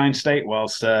Sunshine State,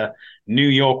 whilst New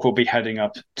York will be heading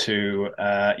up to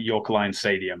York Lions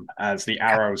Stadium as the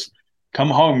Arrows come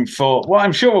home for what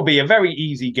I'm sure will be a very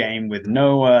easy game with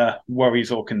no worries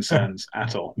or concerns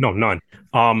at all. No, none.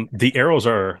 The Arrows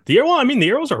are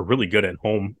really good at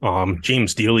home.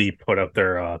 James Dealey put up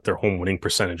their home winning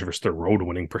percentage versus their road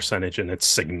winning percentage, and it's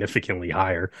significantly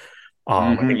higher.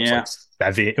 I think it was Yeah. like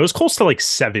seven. It was close to like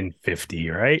 750,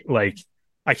 right? Like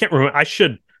I can't remember. I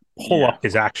should pull Yeah. up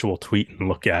his actual tweet and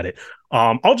look at it.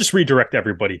 I'll just redirect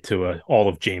everybody to all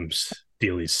of James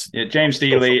Dealey's. Yeah, James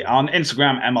Dealey on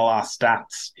Instagram, MLR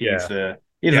stats. He's Yeah, the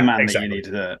yeah, man that you exactly. need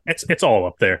to. It's all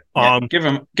up there. Yeah, give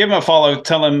him a follow.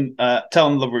 Tell him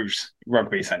the Rouge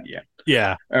Rugby sent you.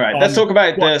 Yeah. All right, let's talk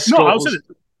about Well, the no, scores.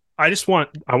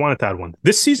 I wanted to add one.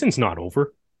 This season's not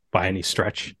over by any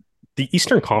stretch. The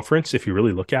Eastern Conference, if you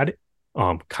really look at it,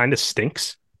 kind of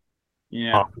stinks.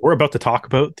 Yeah. We're about to talk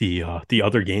about the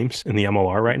other games in the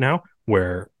MLR right now,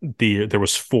 where there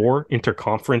was 4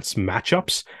 interconference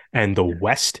matchups, and the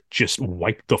West just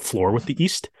wiped the floor with the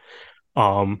East.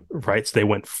 Right, so they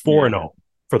went 4-0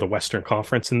 for the Western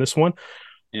Conference in this one.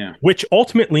 Yeah, which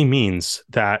ultimately means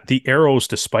that the Arrows,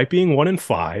 despite being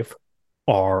 1-5,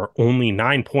 are only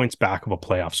 9 points back of a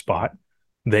playoff spot.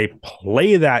 They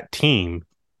play that team,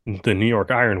 the New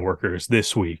York Ironworkers,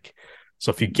 this week.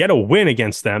 So if you get a win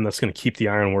against them, that's going to keep the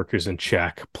Ironworkers in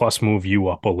check, plus move you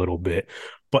up a little bit.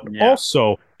 But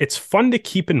also, it's fun to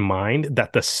keep in mind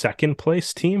that the second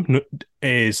place team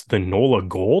is the NOLA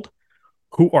Gold,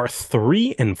 who are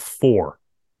 3-4.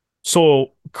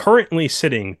 So currently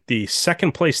sitting, the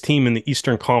second place team in the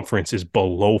Eastern Conference is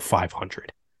below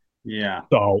 500. Yeah.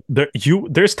 So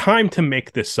there's time to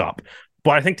make this up.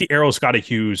 But I think the Arrows got to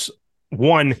use,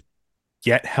 1,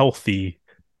 get healthy,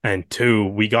 and 2,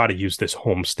 we got to use this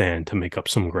homestand to make up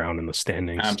some ground in the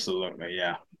standings. Absolutely.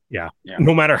 Yeah. Yeah.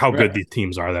 No matter how good these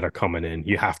teams are that are coming in,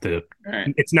 you have to.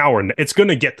 Right. It's going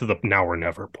to get to the now or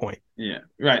never point. Yeah.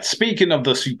 Right. Speaking of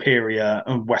the superior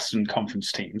Western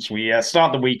Conference teams, we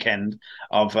start the weekend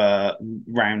of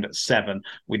round 7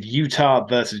 with Utah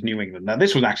versus New England. Now,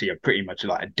 this was actually pretty much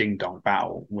like a ding-dong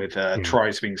battle with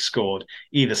tries being scored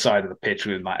either side of the pitch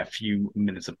within like a few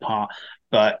minutes apart.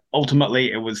 But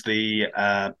ultimately, it was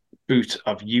the boot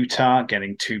of Utah,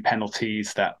 getting 2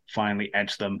 penalties that finally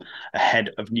edged them ahead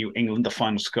of New England. The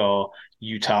final score,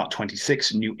 Utah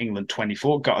 26, New England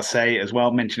 24. Got to say as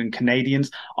well, mentioning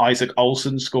Canadians, Isaac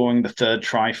Olsen scoring the 3rd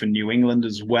try for New England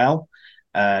as well.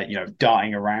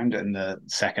 Darting around in the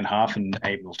second half and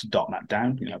able to dot that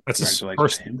down. That's his Congratulations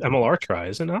first to him. MLR try,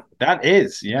 isn't it? That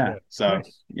is, yeah. So,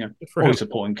 nice. Always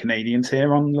supporting Canadians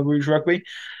here on the Rouge Rugby.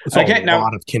 It's a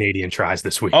lot of Canadian tries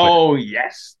this week. Oh,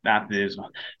 yes, that is.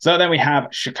 So then we have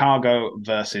Chicago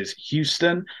versus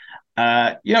Houston.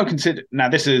 Consider now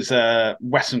this is a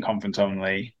Western Conference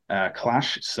only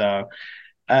clash. So,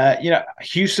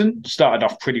 Houston started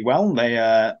off pretty well.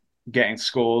 They getting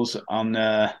scores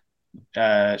on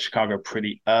Chicago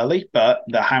pretty early, but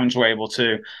the Hounds were able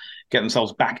to get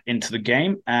themselves back into the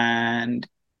game. And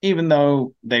even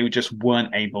though they just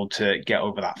weren't able to get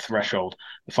over that threshold,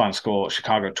 the final score,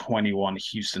 Chicago 21,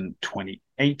 Houston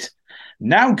 28.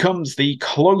 Now comes the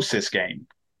closest game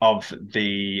of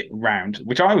the round,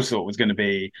 which I always thought was going to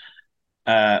be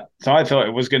so I thought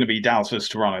it was going to be Dallas versus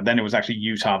Toronto. Then it was actually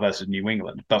Utah versus New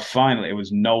England. But finally, it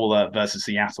was NOLA versus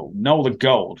Seattle. NOLA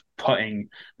Gold putting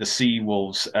the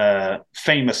Seawolves'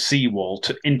 famous seawall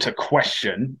into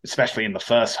question, especially in the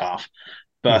first half.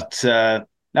 But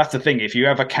that's the thing. If you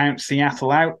ever count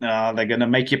Seattle out, they're going to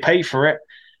make you pay for it.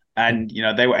 And,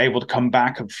 they were able to come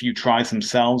back a few tries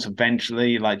themselves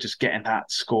eventually, like just getting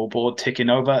that scoreboard ticking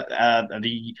over.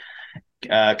 The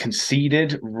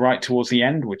conceded right towards the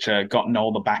end, which got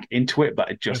NOLA back into it, but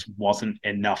it just wasn't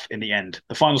enough in the end.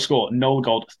 The final score, NOLA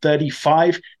Gold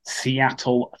 35,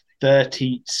 Seattle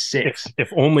 36.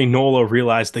 If only NOLA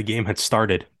realized the game had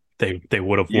started, they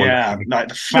would have won. Yeah, like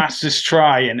the fastest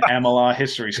try in MLR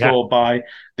history, scored by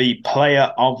the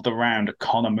player of the round,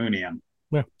 Connor Moonian.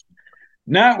 Yeah.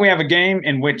 Now we have a game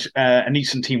in which an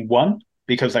Eastern team won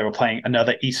because they were playing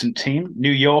another Eastern team.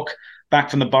 New York, back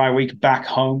from the bye week, back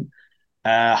home.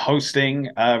 Hosting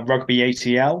Rugby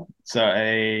ATL, so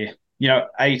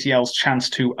ATL's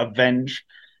chance to avenge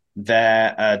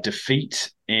their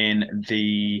defeat in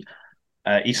the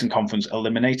Eastern Conference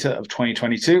Eliminator of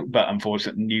 2022, but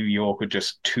unfortunately New York were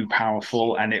just too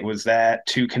powerful, and it was their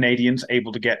 2 Canadians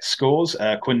able to get scores,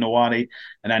 Quinn Nawadi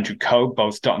and Andrew Coe,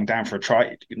 both dotting down for a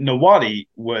try. Nawadi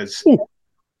was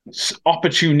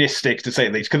opportunistic to say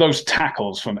the least, because those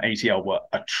tackles from ATL were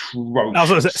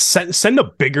atrocious. Send a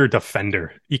bigger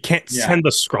defender. You can't send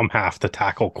the scrum half to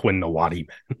tackle Quinn Nawadi,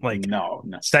 man. Like no.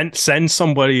 Send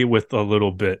somebody with a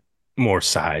little bit more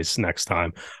size next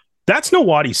time. That's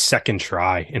Nawadi's 2nd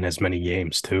try in as many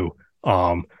games too.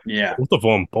 Both of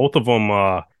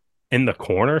them in the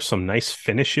corner, some nice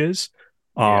finishes.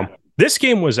 This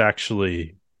game was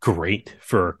actually great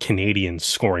for Canadians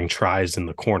scoring tries in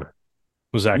the corner.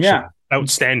 Was actually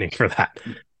outstanding for that.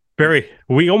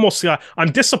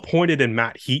 I'm disappointed in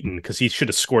Matt Heaton because he should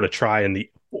have scored a try in the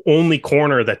only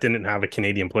corner that didn't have a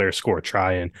Canadian player score a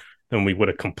try in, and we would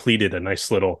have completed a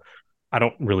nice little, I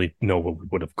don't really know what we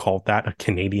would have called that, a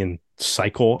Canadian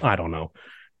cycle. I don't know.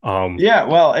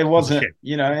 Well, it wasn't,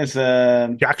 it's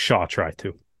a Jack Shaw try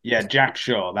too. Yeah, Jack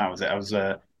Shaw, that was it. I was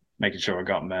making sure I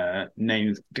got my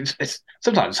names.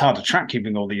 Sometimes it's hard to track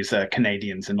keeping all these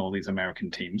Canadians and all these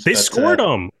American teams. They scored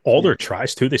all their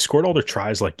tries too. They scored all their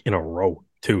tries like in a row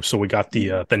too. So we got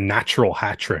the natural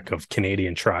hat trick of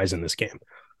Canadian tries in this game.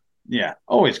 Yeah,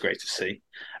 always great to see.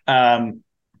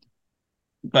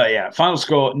 But yeah, final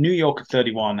score, New York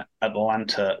 31,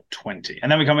 Atlanta 20.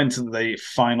 And then we come into the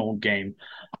final game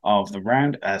of the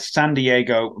round, San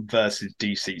Diego versus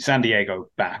DC. San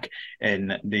Diego back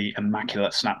in the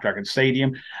immaculate Snapdragon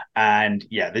Stadium. And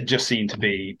yeah, they just seem to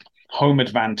be home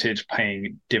advantage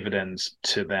paying dividends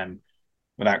to them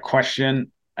without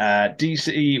question.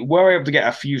 DC were able to get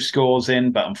a few scores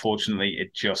in, but unfortunately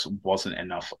it just wasn't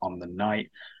enough on the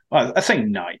night. Well, I think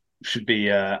night should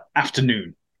be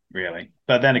afternoon, really.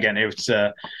 But then again, it was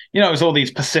it was all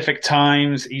these Pacific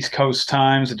times, East Coast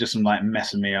times, are just like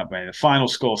messing me up. Man. The final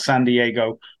score: San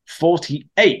Diego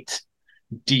 48,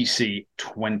 DC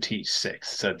 26.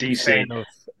 So DC,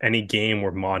 any game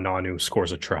where Ma Nanu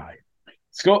scores a try,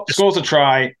 scores a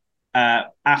try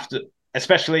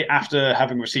especially after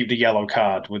having received a yellow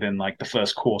card within like the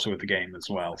first quarter of the game as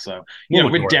well. So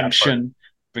redemption.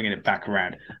 Bringing it back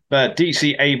around. But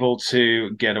DC able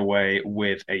to get away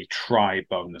with a try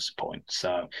bonus point.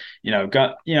 So,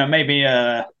 maybe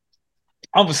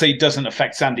obviously doesn't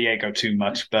affect San Diego too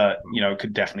much, but,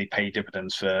 could definitely pay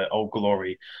dividends for Old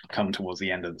Glory come towards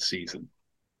the end of the season.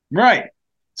 Right.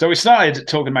 So we started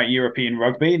talking about European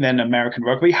rugby, then American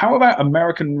rugby. How about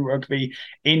American rugby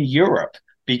in Europe?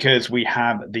 Because we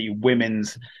have the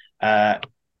women's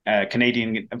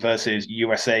Canadian versus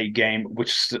USA game,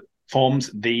 which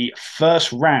forms the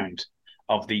first round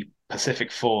of the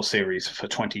Pacific Four Series for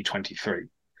 2023.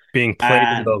 Being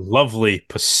played in the lovely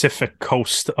Pacific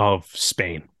coast of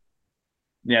Spain.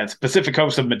 Yeah, it's Pacific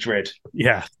coast of Madrid.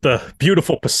 Yeah, the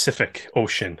beautiful Pacific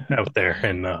Ocean out there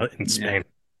in Spain.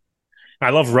 Yeah. I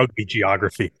love rugby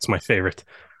geography. It's my favorite.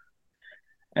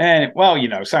 And well,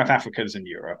 South Africa's in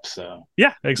Europe, so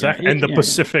yeah, exactly. And the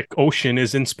Pacific Ocean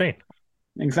is in Spain.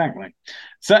 Exactly.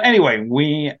 So anyway,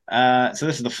 so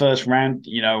this is the first round.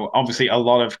 Obviously a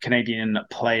lot of Canadian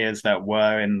players that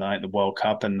were in the World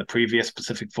Cup and the previous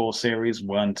Pacific Four Series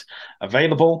weren't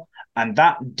available, and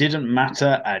that didn't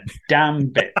matter a damn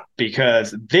bit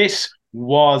because this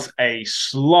was a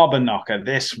slobber knocker.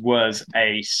 This was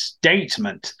a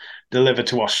statement delivered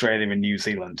to Australia and New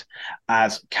Zealand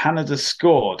as Canada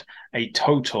scored a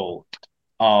total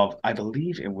of, I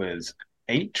believe it was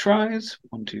 8 tries.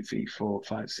 1, 2, 3, 4,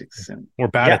 5, 6, 7. We're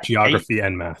bad at geography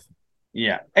and math.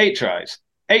 Yeah, 8 tries.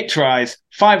 8 tries,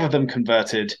 5 of them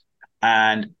converted,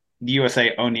 and the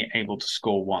USA only able to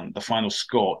score 1. The final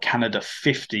score, Canada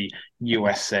 50,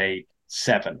 USA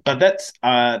 7. But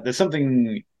there's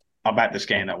something about this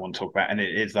game that I want to talk about, and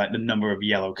it is like the number of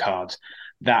yellow cards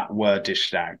that were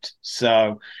dished out.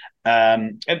 So,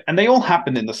 and they all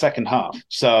happened in the second half.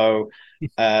 So,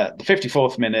 the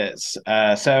 54th minute,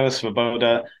 Sarah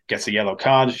Svoboda gets a yellow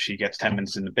card. She gets 10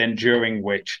 minutes in the bin, during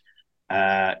which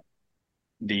the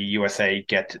USA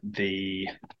get the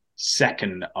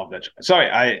second of the.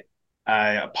 Sorry,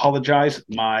 I apologize.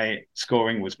 My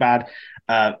scoring was bad.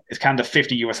 It's Canada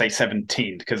 50, USA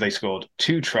 17 because they scored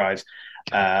 2 tries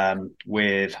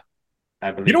with. I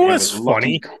believe you know what's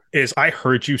funny is I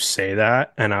heard you say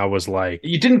that and I was like,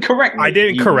 you didn't correct me. I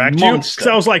didn't correct you because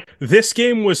I was like, this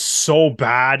game was so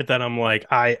bad that I'm like,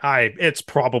 it's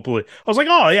probably. I was like,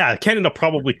 oh yeah, Canada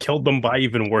probably killed them by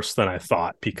even worse than I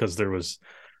thought because there was.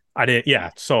 I didn't. Yeah.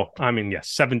 So I mean, yes,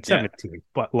 17,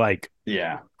 but like,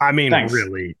 yeah. I mean,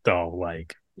 really though,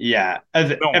 like. Yeah,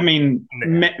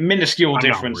 minuscule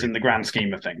difference in the grand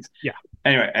scheme of things. Yeah.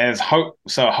 Anyway,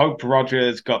 Hope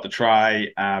Rogers got the try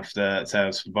after Sarah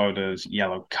Svoboda's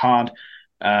yellow card,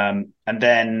 and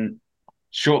then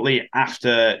shortly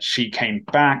after she came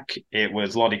back, it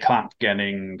was Lottie Clapp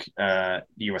getting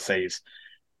USA's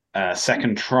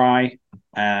second try.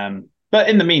 But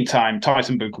in the meantime,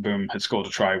 Tyson Bukaboom had scored a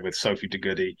try with Sophie de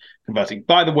Goede converting.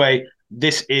 By the way,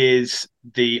 this is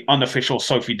the unofficial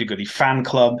Sophie de Goede fan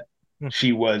club.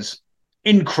 She was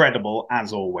incredible,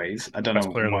 as always. I don't know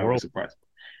why I was surprised.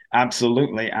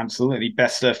 Absolutely.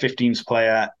 Best 15s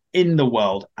player in the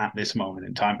world at this moment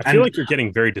in time. I feel like you're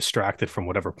getting very distracted from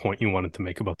whatever point you wanted to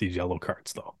make about these yellow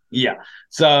cards, though. Yeah.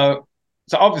 So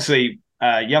obviously,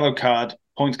 yellow card,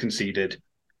 points conceded,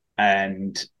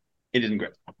 and it isn't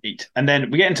great. And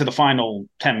then we get into the final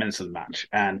 10 minutes of the match.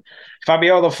 And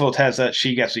Fabiola Forteza,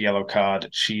 she gets a yellow card.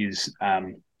 She's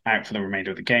out for the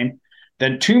remainder of the game.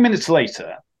 Then 2 minutes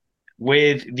later,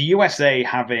 with the USA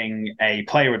having a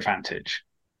player advantage,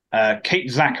 Kate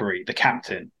Zachary, the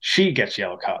captain, she gets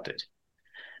yellow carded.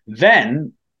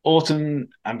 Then Autumn,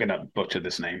 I'm going to butcher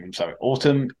this name, I'm sorry,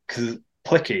 Autumn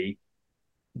Plicky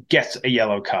gets a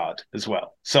yellow card as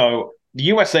well. So the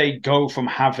USA go from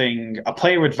having a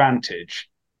player advantage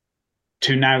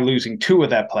to now losing 2 of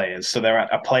their players. So they're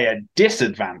at a player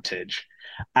disadvantage,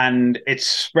 and it's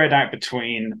spread out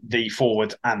between the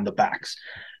forwards and the backs.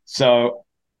 So,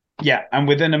 yeah, and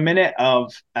within a minute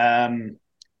of Autumn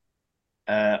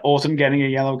getting a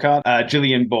yellow card,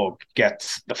 Gillian Borg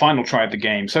gets the final try of the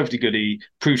game. Sophie Goode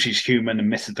proves she's human and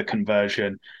misses the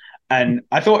conversion. And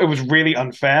I thought it was really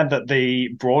unfair that the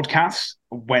broadcast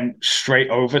went straight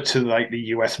over to like the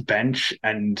US bench,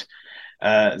 and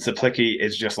Zaplicki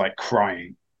is just like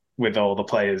crying with all the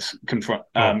players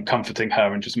comforting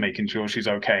her and just making sure she's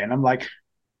okay. And I'm like,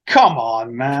 come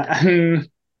on, man.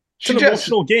 It's an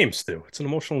emotional game, Stu. It's an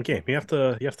emotional game. You have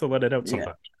to let it out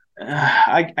sometimes.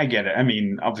 I get it. I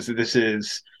mean, obviously this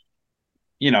is,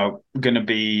 going to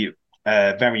be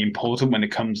very important when it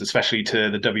comes, especially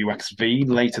to the WXV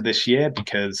later this year,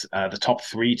 because the top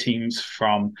 3 teams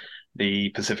from the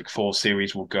Pacific Four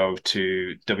Series will go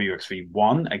to WXV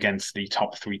 1 against the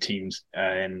top 3 teams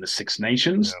in the Six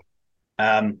Nations.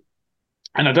 Yeah.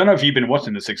 And I don't know if you've been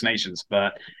watching the Six Nations,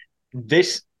 but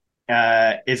this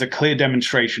is a clear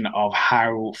demonstration of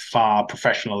how far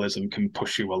professionalism can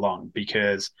push you along,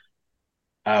 because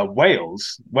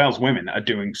Wales women are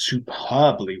doing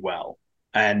superbly well.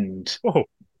 And whoa,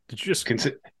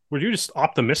 were you just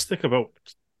optimistic about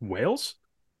Wales?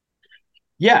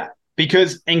 Yeah,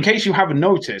 because in case you haven't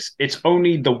noticed, it's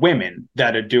only the women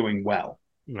that are doing well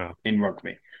in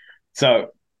rugby.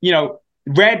 So,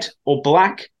 red or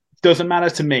black doesn't matter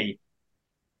to me.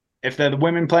 if they're the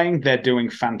women playing, they're doing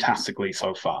fantastically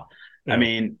so far. I Yeah.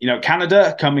 mean,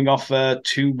 Canada coming off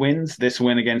 2 wins, this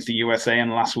win against the USA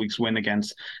and last week's win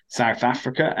against South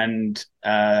Africa, and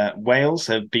Wales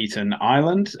have beaten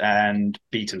Ireland and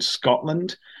beaten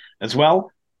Scotland as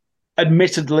well.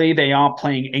 Admittedly, they are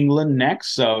playing England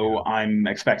next, so I'm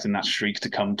expecting that streak to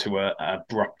come to a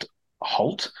abrupt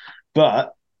halt.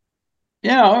 But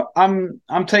I'm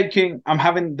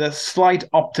having the slight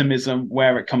optimism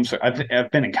where it comes to.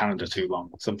 I've been in Canada too long.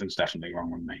 Something's definitely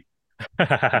wrong with me.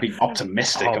 Being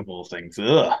optimistic of all things.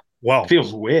 Ugh. Well,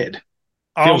 Feels weird.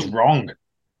 Feels wrong.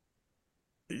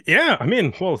 Yeah, I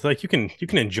mean, well, like you can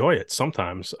enjoy it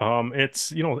sometimes.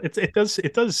 It's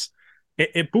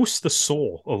it boosts the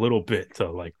soul a little bit to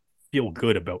like feel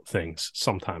good about things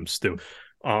sometimes too.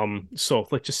 So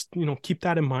like just keep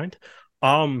that in mind.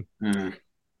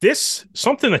 This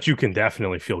something that you can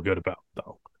definitely feel good about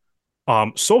though.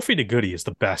 Sophie de Goede is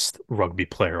the best rugby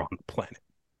player on the planet.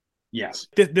 Yes.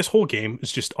 This whole game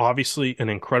is just obviously an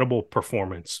incredible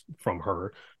performance from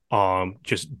her.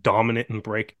 Just dominant in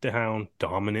breakdown,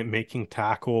 dominant making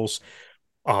tackles.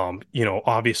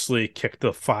 Obviously kicked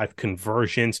the 5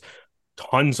 conversions,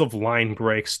 tons of line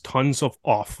breaks, tons of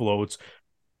offloads,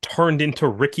 turned into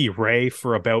Ricky Ray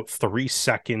for about 3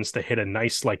 seconds to hit a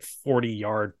nice like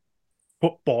 40-yard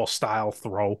football style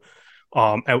throw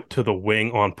out to the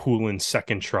wing on Poulin's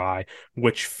second try,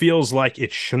 which feels like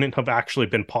it shouldn't have actually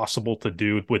been possible to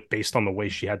do based on the way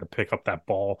she had to pick up that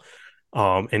ball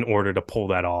in order to pull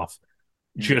that off.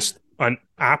 Just an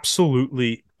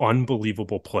absolutely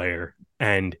unbelievable player.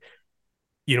 And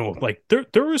like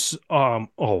there was a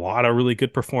lot of really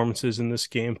good performances in this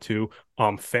game too.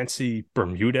 Fancy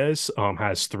Bermudez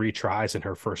has 3 tries in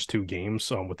her first 2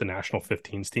 games with the national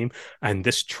 15s team, and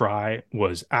this try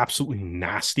was absolutely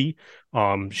nasty.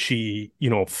 She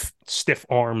stiff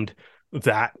armed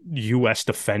that US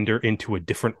defender into a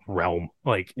different realm.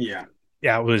 Like yeah,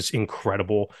 it was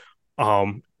incredible.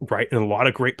 Right, and a lot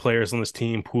of great players on this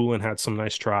team. Poulin had some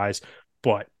nice tries,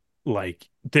 but like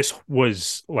this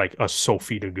was like a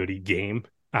Sophie de Goede game,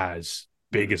 as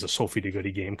big as a Sophie de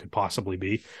Goede game could possibly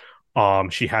be.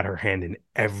 She had her hand in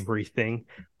everything,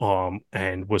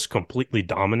 and was completely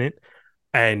dominant.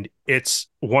 And it's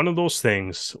one of those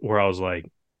things where I was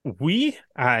like,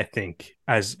 I think,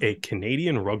 as a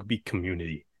Canadian rugby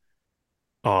community,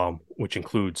 which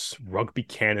includes Rugby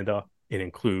Canada, it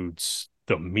includes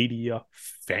the media,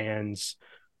 fans,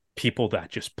 people that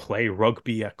just play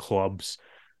rugby at clubs.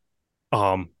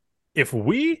 If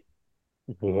we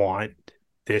want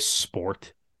this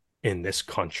sport in this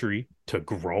country to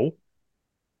grow,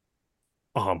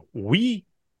 we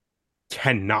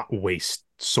cannot waste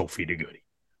Sophie de Goede.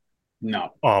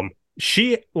 No.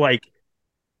 She like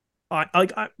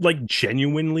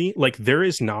genuinely, like there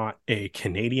is not a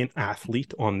Canadian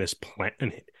athlete on this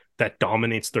planet that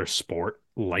dominates their sport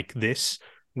like this,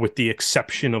 with the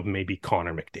exception of maybe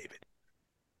Connor McDavid.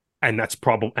 And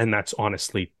that's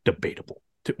honestly debatable.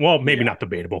 Well, maybe not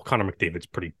debatable. Connor McDavid's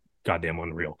pretty goddamn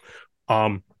unreal.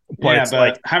 But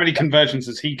like, how many conversions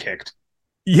has he kicked?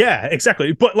 Yeah,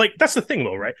 exactly. But like that's the thing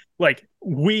though, right? Like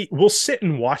we'll sit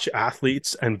and watch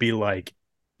athletes and be like,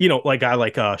 like I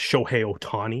like Shohei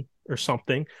Ohtani or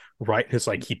something, right? It's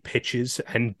like he pitches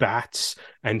and bats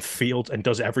and fields and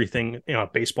does everything a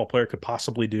baseball player could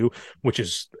possibly do, which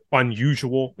is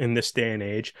unusual in this day and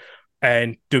age.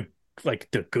 And the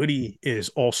Goede is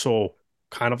also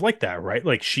kind of like that, right?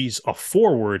 Like she's a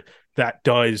forward that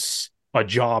does a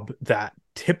job that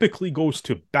typically goes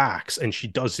to backs, and she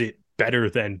does it better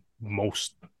than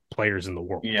most players in the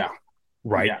world. Yeah.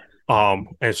 Right.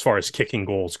 As far as kicking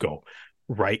goals go.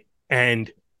 Right.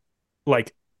 And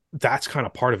like that's kind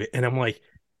of part of it. And I'm like,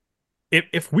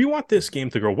 if we want this game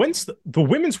to grow, when's the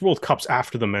Women's World Cup's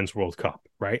after the Men's World Cup,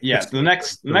 right? Yeah, the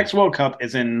next World Cup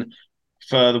is in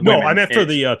for the women. No, I meant for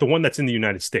the one that's in the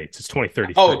United States. It's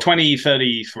 2033. Oh,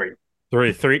 2033.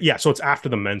 33. Yeah, so it's after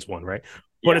the men's one, right?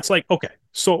 But it's like, okay,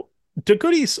 so de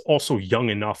Goode's also young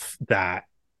enough that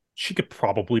she could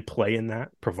probably play in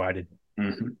that, provided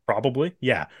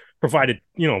provided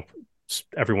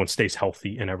everyone stays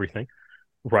healthy and everything,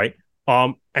 right?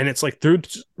 And it's like there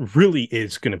really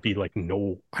is going to be like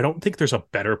I don't think there's a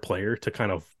better player to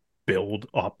kind of build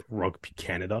up Rugby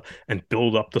Canada and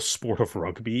build up the sport of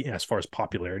rugby as far as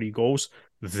popularity goes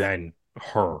than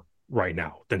her right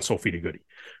now, than Sophie de Goede,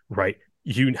 right?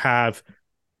 You have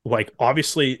like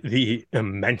obviously the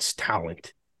immense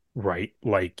talent, right?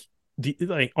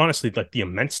 Honestly, like the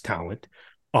immense talent.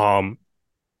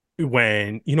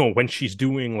 When she's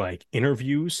doing like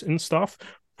interviews and stuff,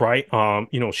 right?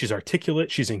 She's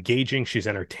articulate, she's engaging, she's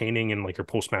entertaining in like her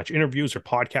post-match interviews or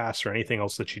podcasts or anything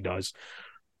else that she does.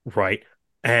 right?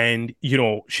 And,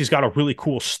 she's got a really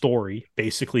cool story,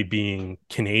 basically being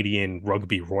Canadian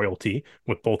rugby royalty,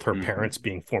 with both her parents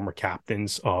being former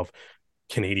captains of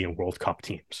Canadian World Cup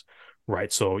teams,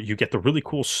 right? So you get the really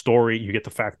cool story. You get the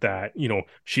fact that,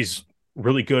 she's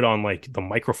really good on like the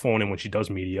microphone and when she does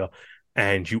media.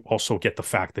 And you also get the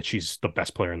fact that she's the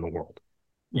best player in the world,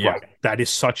 Yeah. right? That is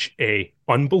such a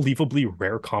unbelievably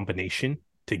rare combination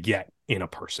to get in a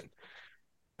person.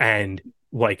 And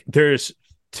like there's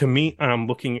to me, and I'm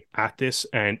looking at this,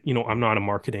 and I'm not a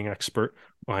marketing expert.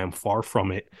 I am far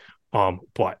from it.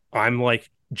 But I'm like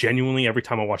genuinely every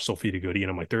time I watch Sophie Goede, and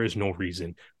I'm like, there is no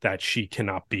reason that she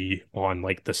cannot be on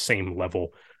like the same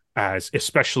level as,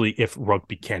 especially if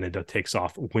Rugby Canada takes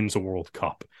off, wins a World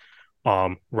Cup.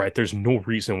 Right. There's no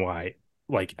reason why,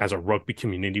 like, as a rugby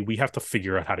community, we have to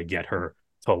figure out how to get her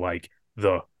to like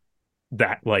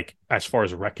that like as far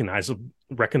as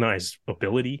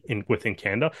recognizability in within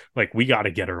Canada, like we got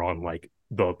to get her on like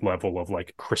the level of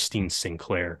like Christine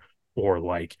Sinclair or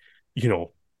like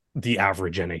the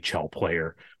average NHL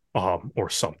player or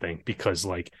something, because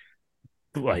like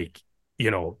like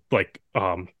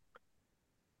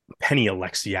Penny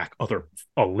Alexiak, other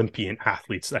Olympian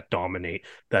athletes that dominate,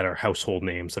 that are household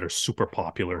names, that are super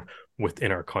popular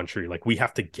within our country. Like we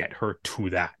have to get her to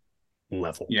that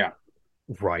level. Yeah.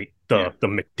 Right. The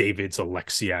McDavids,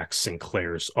 Alexiaks,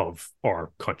 Sinclairs of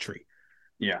our country.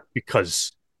 Yeah.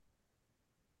 Because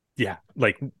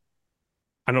like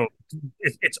I don't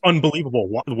it's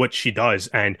unbelievable what she does.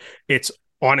 And it's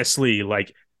honestly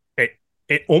like it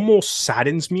almost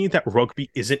saddens me that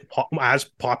rugby isn't as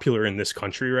popular in this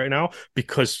country right now,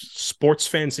 because sports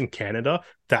fans in Canada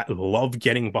that love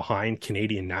getting behind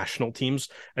Canadian national teams,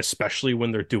 especially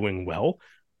when they're doing well,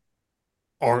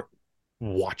 aren't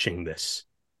watching this.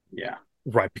 Yeah.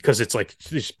 Right, because it's like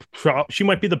she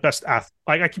might be the best I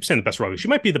keep saying the best rugby. She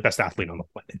might be the best athlete on the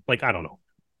planet. Like I don't know.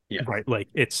 Yeah. Right. Like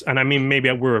it's, and I mean,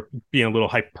 maybe we're being a little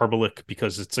hyperbolic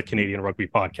because it's a Canadian rugby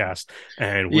podcast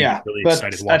and we're really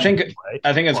excited but watching her play.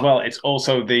 I think as well, it's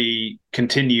also the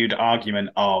continued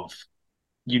argument of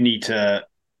you need to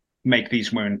make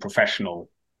these women professional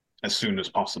as soon as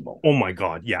possible. Oh my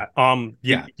God. Yeah.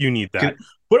 You need that.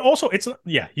 But also it's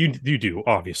you do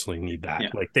obviously need that. Yeah.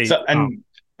 Like they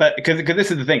but because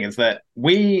this is the thing, is that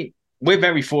we're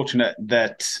very fortunate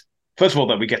that first of all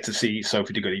that we get to see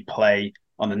Sophie Goede play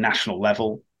on a national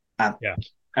level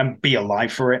and be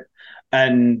alive for it.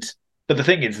 But the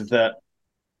thing is that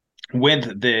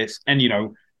with this, and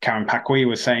Karen Paquet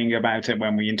was saying about it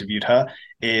when we interviewed her,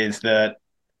 is that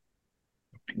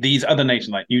these other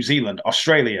nations like New Zealand,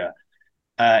 Australia,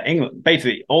 England,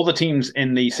 basically all the teams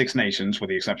in the Six Nations, with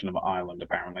the exception of Ireland,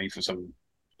 apparently for some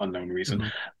unknown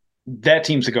reason, their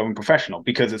teams are going professional,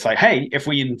 because it's like, hey, if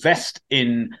we invest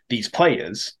in these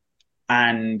players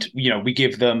and we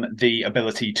give them the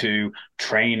ability to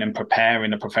train and prepare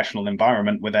in a professional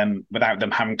environment with them without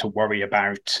them having to worry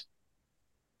about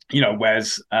how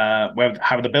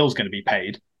the bill's going to be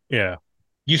paid. Yeah,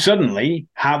 you suddenly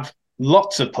have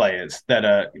lots of players that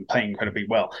are playing incredibly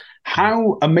well.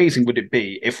 How amazing would it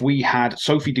be if we had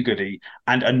Sophie Goede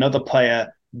and another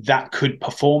player that could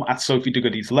perform at Sophie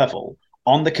Goode's level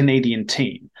on the Canadian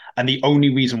team, and the only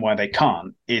reason why they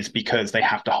can't is because they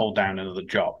have to hold down another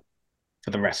job for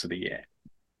the rest of the year?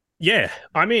 Yeah,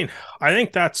 I mean, I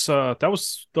think that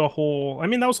was the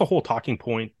whole talking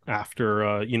point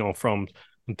after from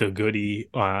the Goede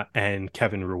and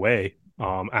Kevin Rouet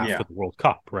after the World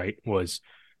Cup, right? Was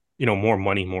more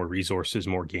money, more resources,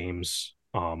 more games,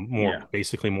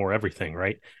 basically more everything,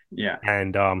 right? Yeah.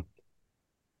 And I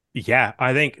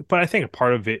think a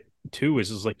part of it too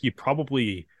is like you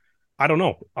probably, I don't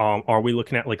know, are we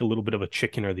looking at like a little bit of a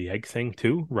chicken or the egg thing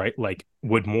too, right? Like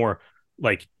would more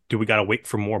like, do we got to wait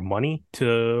for more money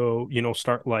to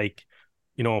start like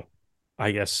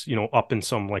I guess up in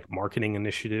some like marketing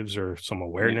initiatives or some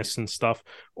awareness and stuff,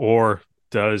 or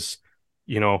does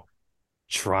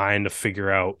trying to figure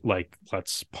out like,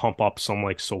 let's pump up some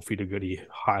like Sophie Goede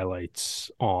highlights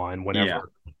on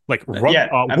whenever like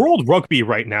World Rugby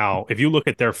right now, if you look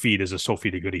at their feed, is a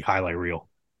Sophie Goede highlight reel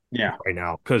right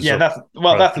now, because that's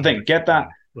the thing.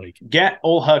 Get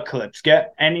all her clips,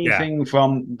 get anything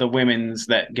from the women's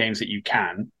games that you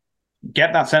can,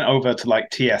 get that sent over to like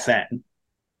TSN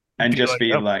and just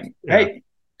be like, hey,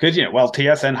 because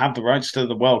TSN have the rights to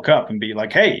the World Cup, and be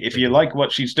like, hey, if you like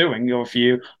what she's doing, or if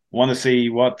you want to see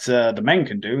what the men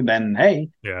can do, then hey,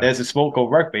 there's a sport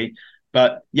called rugby.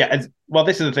 But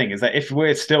this is the thing, is that if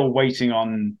we're still waiting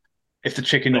on if the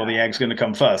chicken or the egg's going to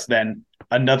come first, then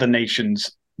another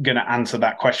nation's going to answer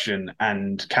that question,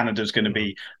 and Canada's going to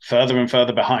be further and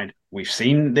further behind. We've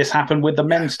seen this happen with the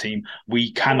men's team.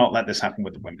 We cannot let this happen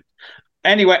with the women.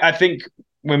 Anyway, I think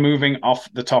we're moving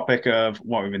off the topic of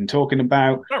what we've been talking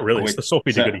about. Not really. It's the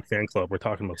Sophie So, Goede fan club. We're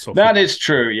talking about Sophie. that is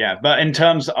true, yeah. But in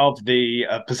terms of the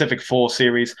Pacific Four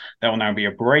series, there will now be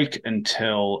a break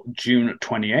until June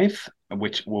 28th,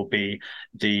 which will be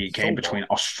the game between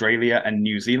Australia and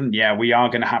New Zealand. Yeah, we are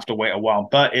going to have to wait a while,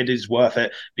 but it is worth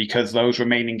it because those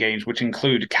remaining games, which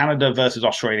include Canada versus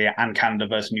Australia and Canada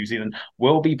versus New Zealand,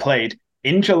 will be played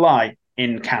in July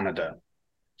in Canada.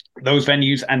 Those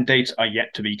venues and dates are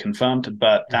yet to be confirmed,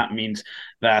 but that means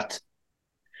that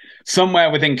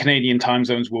somewhere within Canadian time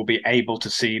zones, we'll be able to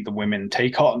see the women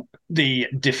take on the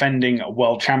defending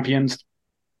world champions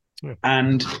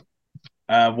and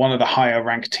one of the higher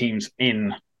ranked teams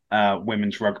in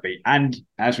women's rugby. And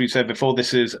as we said before,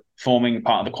 this is forming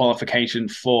part of the qualification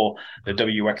for the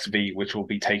WXV, which will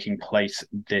be taking place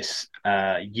this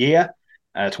year.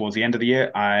 Towards the end of the year,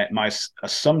 my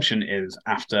assumption is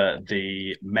after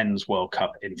the Men's World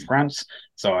Cup in France.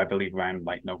 So I believe around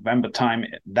like November time,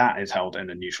 that is held in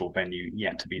a neutral venue,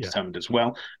 yet to be determined as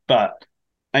well. But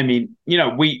I mean, you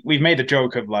know, we've made a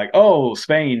joke of like, oh,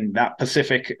 Spain, that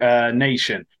Pacific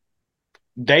nation.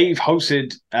 They've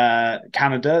hosted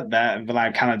Canada. They've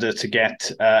allowed Canada to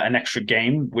get an extra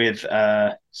game with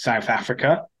South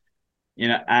Africa, you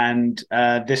know, and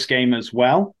this game as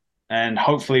well. And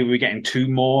hopefully we're getting two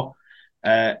more.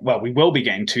 We will be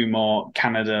getting two more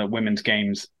Canada women's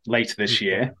games later this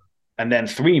year, and then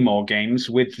three more games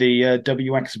with the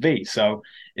WXV. So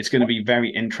it's going to be very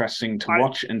interesting to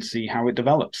watch and see how it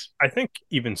develops. I think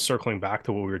even circling back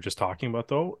to what we were just talking about,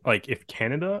 though, like if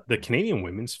Canada, the Canadian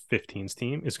women's 15s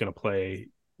team is going to play,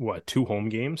 two home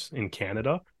games in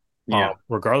Canada,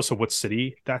 regardless of what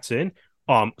city that's in,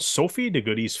 Sophie de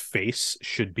Goode's face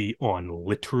should be on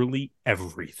literally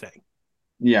everything.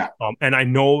 Yeah. And I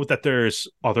know that there's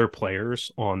other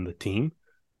players on the team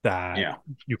that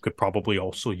you could probably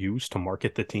also use to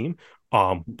market the team.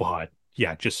 But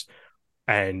yeah,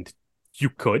 and you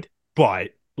could,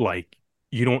 but like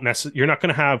you're not going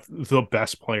to have the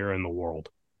best player in the world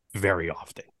very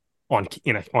often on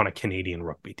a Canadian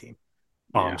rugby team.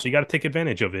 So you got to take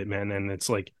advantage of it, man. And it's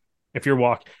like, if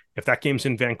that game's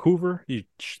in Vancouver,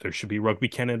 there should be Rugby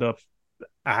Canada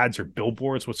ads or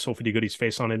billboards with Sophie de Goode's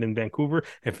face on it in Vancouver.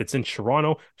 If it's in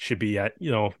Toronto, should be at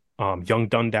Young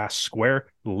Dundas Square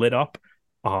lit up.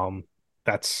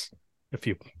 That's if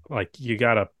you like, you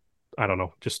gotta. I don't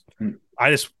know.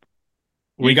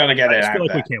 We got to get it out feel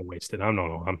like there. we can't waste it. I don't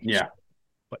know.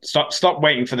 But stop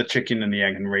waiting for the chicken and the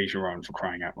egg and raise your own, for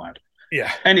crying out loud. Yeah.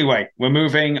 Anyway, we're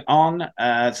moving on.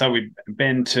 So we've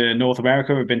been to North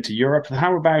America, we've been to Europe.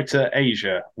 How about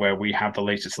Asia, where we have the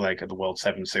latest leg of the World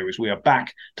Seven Series? We are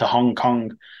back to Hong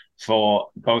Kong for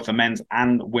both the men's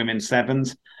and women's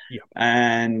sevens. Yeah.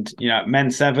 And,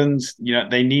 men's sevens,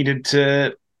 they needed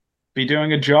to be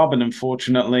doing a job, and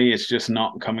unfortunately, it's just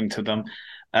not coming to them.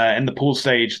 In the pool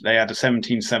stage, they had a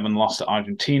 17-7 loss to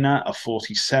Argentina, a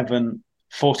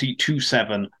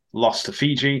 42-7 loss to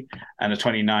Fiji, and a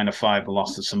 29-5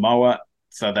 loss to Samoa.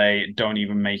 So they don't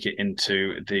even make it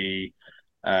into the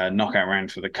knockout round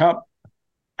for the Cup.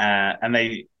 And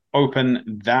they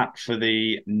open that for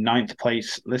the 9th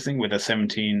place listing with a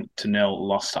 17-0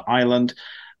 loss to Ireland.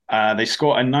 They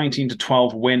score a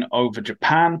 19-12 win over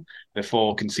Japan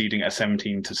before conceding a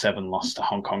 17-7 loss to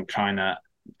Hong Kong, China,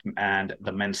 and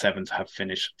the men's sevens have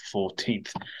finished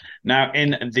 14th. Now,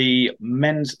 in the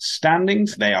men's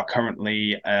standings, they are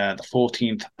currently the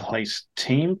 14th place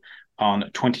team on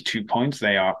 22 points.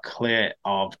 They are clear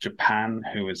of Japan,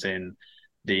 who is in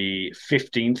the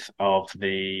 15th of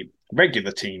the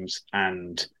regular teams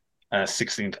and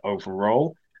 16th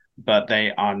overall. But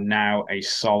they are now a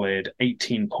solid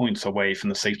 18 points away from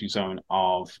the safety zone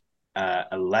of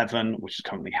 11, which is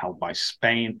currently held by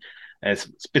Spain.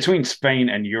 It's between Spain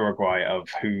and Uruguay of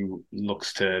who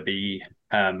looks to be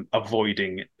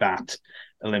avoiding that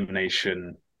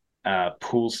elimination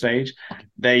pool stage.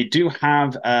 They do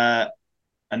have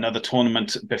another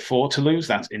tournament before Toulouse.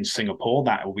 That's in Singapore.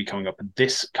 That will be coming up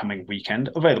this coming weekend,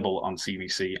 available on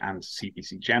CBC and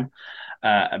CBC Gem.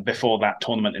 Before that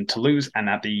tournament in Toulouse, and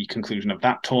at the conclusion of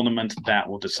that tournament, that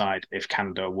will decide if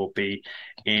Canada will be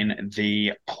in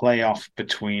the playoff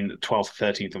between 12th,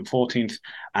 13th, and 14th,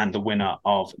 and the winner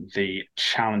of the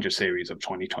Challenger Series of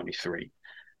 2023.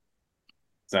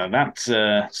 So that's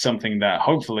something that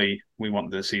hopefully we want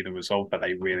to see the result, but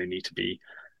they really need to be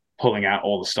pulling out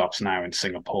all the stops now in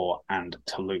Singapore and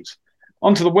Toulouse.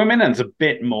 On to the women, and it's a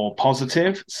bit more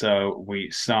positive. So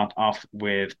we start off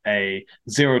with a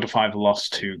 0-5 loss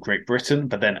to Great Britain,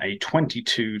 but then a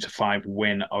 22-5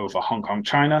 win over Hong Kong,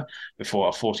 China, before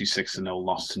a 46-0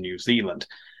 loss to New Zealand.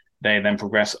 They then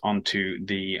progress onto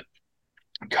the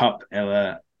Cup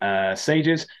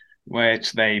stages,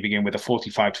 which they begin with a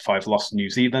 45-5 loss to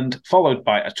New Zealand, followed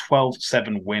by a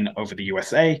 12-7 win over the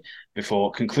USA,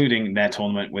 before concluding their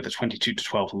tournament with a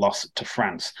 22-12 loss to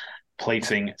France,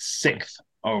 placing 6th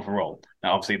overall.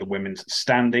 Now, obviously, the women's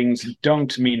standings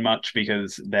don't mean much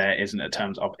because there isn't a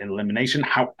terms of elimination.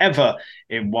 However,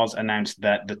 it was announced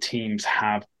that the teams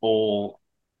have all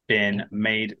been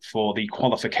made for the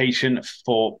qualification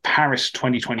for Paris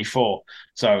 2024.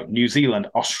 So New Zealand,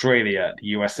 Australia, the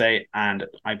USA, and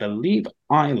I believe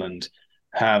Ireland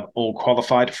have all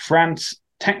qualified. France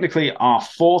technically are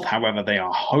 4th, however, they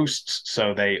are hosts,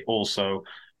 so they also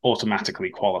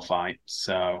automatically qualify.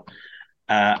 So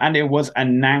and it was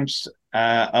announced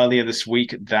earlier this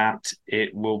week that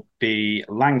it will be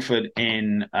Langford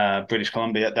in British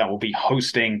Columbia that will be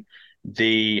hosting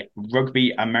the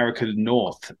Rugby America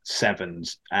North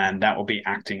Sevens, and that will be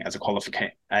acting as a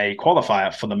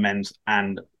qualifier for the men's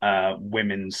and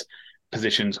women's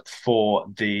positions for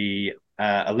the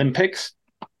Olympics.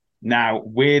 Now,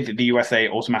 with the USA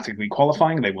automatically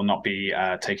qualifying, they will not be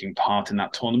taking part in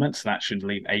that tournament. So that should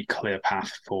leave a clear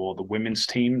path for the women's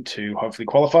team to hopefully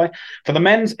qualify. For the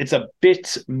men's, it's a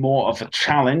bit more of a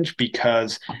challenge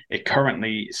because it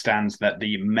currently stands that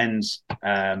the men's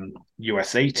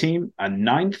USA team are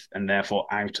 9th and therefore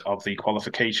out of the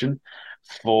qualification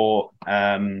for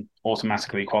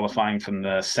automatically qualifying from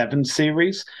the 7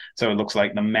 series. So it looks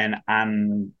like the men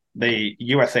and the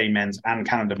USA men's and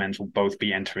Canada men's will both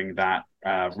be entering that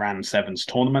round 7s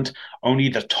tournament. Only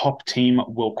the top team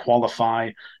will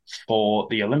qualify for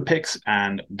the Olympics,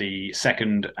 and the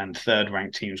 2nd and 3rd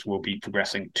ranked teams will be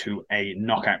progressing to a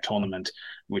knockout tournament,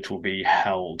 which will be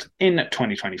held in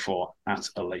 2024 at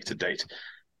a later date.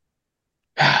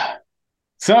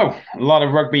 So, a lot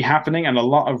of rugby happening and a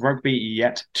lot of rugby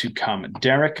yet to come.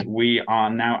 Derek, we are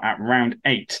now at round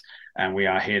 8. And we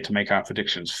are here to make our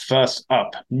predictions. First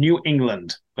up, New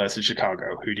England versus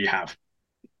Chicago. Who do you have?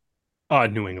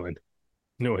 New England.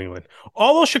 New England.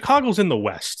 Although Chicago's in the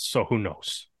West, so who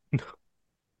knows?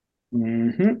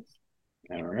 Mm-hmm.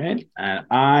 All right. And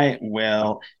I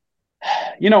will...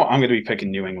 I'm going to be picking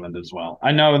New England as well.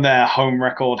 I know their home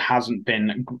record hasn't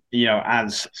been,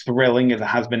 as thrilling as it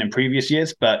has been in previous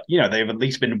years, but, they've at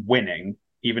least been winning,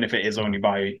 even if it is only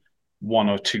by 1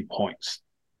 or 2 points.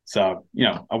 So,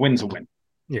 a win's a win.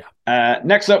 Yeah.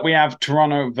 Next up, we have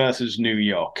Toronto versus New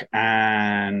York.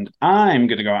 And I'm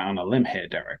going to go out on a limb here,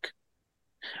 Derek,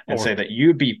 and say that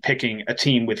you'd be picking a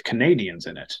team with Canadians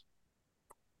in it.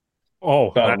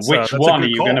 Oh, but which one are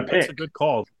you going to pick? That's a good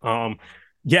call.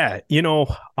 Yeah,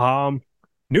 New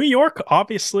York,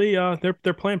 obviously,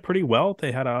 they're playing pretty well.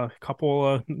 They had a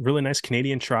couple really nice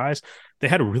Canadian tries. They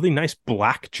had really nice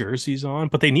black jerseys on,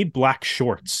 but they need black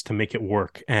shorts to make it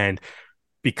work. And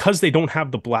because they don't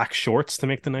have the black shorts to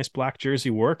make the nice black jersey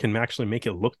work and actually make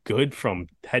it look good from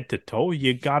head to toe,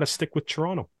 you got to stick with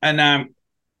Toronto. And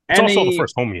it's also the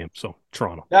first home game, so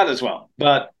Toronto. That as well.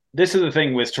 But this is the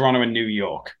thing with Toronto and New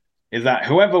York, is that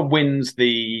whoever wins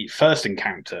the first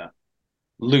encounter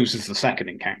loses the second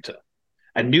encounter.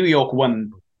 And New York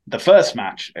won the first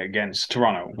match against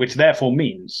Toronto, which therefore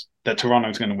means that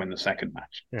Toronto's going to win the second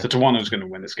match. Yeah. So Toronto's going to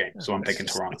win this game. So I'm picking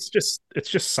Toronto. It's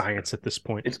just science at this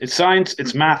point. It's science,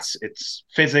 it's maths, it's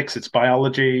physics, it's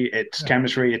biology, it's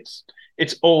chemistry, it's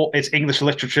English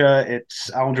literature, it's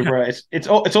algebra, it's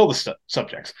all the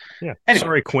subjects. Yeah. Anyway.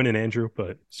 Sorry, Quinn and Andrew,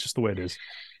 but it's just the way it is.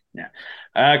 Yeah.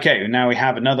 Okay, now we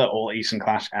have another all-Eastern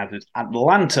clash as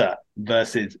Atlanta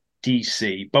versus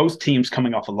DC. Both teams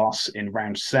coming off a loss in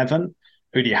round 7.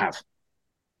 Who do you have?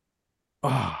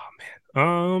 Oh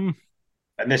man.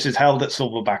 And this is held at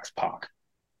Silverbacks Park.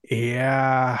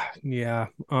 Yeah.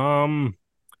 That's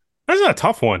a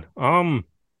tough one.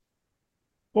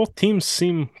 Both teams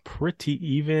seem pretty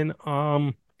even.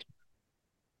 I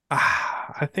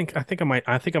think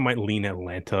I might lean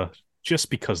Atlanta just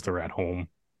because they're at home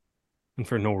and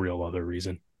for no real other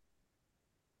reason.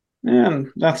 Yeah,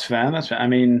 that's fair. I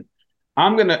mean,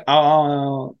 I'm gonna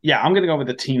go with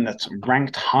the team that's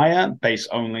ranked higher, based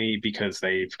only because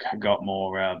they've got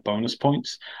more bonus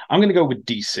points. I'm gonna go with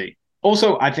DC.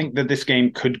 Also, I think that this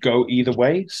game could go either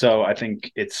way, so I think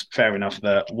it's fair enough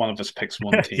that one of us picks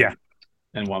one team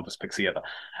and one of us picks the other.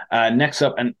 Next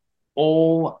up, it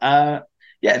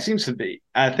seems to be.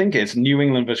 I think it's New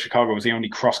England versus Chicago was the only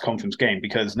cross-conference game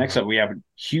because next up we have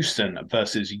Houston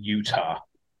versus Utah.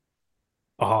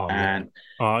 Oh man,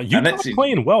 And Utah let's see.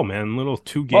 playing well, man. Little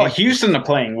two Well, game. Houston are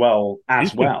playing well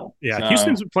as Houston, well. yeah, So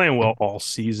Houston's been playing well all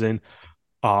season.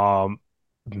 Um,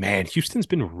 man, Houston's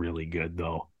been really good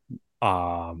though.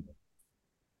 Um,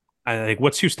 I think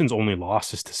what's Houston's only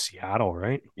loss is to Seattle,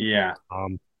 right? yeah.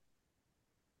 Um,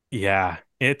 yeah,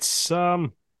 it's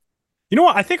you know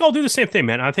what? I think I'll do the same thing,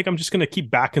 man. I think I'm just gonna keep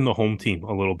backing the home team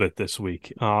a little bit this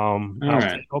week. All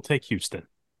right. I'll take Houston.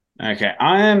 Okay.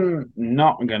 I am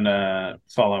not gonna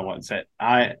follow what's it.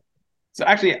 So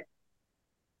actually,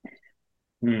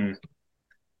 hmm.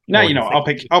 No, Oh, you you know,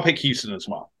 think? I'll pick Houston as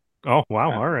well. Oh,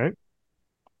 wow. Uh, All right.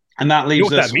 and that You know leaves what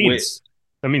that us with means?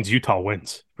 That means Utah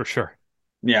wins for sure.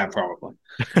 yeah, probably.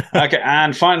 Okay,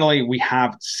 and finally we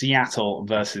have Seattle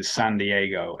versus San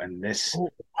Diego, and Oh, this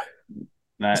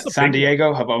is a San big one.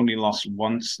 Diego have only lost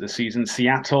once this season.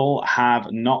 Seattle have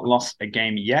not lost a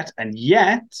game yet, and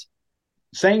yet,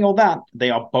 saying all that, they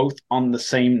are both on the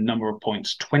same number of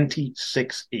points,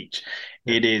 26 each.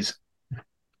 Yeah. It is,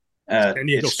 San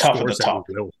Diego it's tough at the scores at top.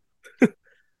 will.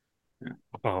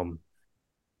 Um,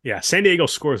 yeah, San Diego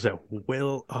scores at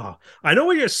will. I know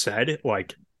what you said,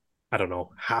 like, I don't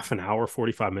know, half an hour,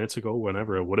 45 minutes ago,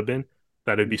 whenever it would have been,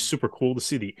 that it'd be super cool to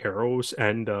see the Arrows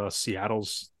and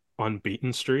Seattle's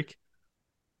unbeaten streak.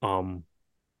 Um,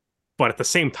 but at the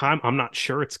same time, I'm not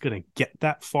sure it's gonna get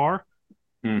that far.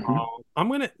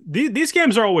 Mm-hmm. These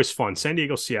games are always fun. San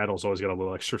Diego, Seattle's always got a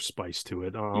little extra spice to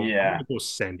it. I'm Yeah. gonna go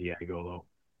San Diego though.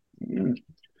 Mm.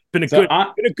 So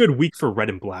Been a good week for red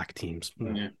and black teams.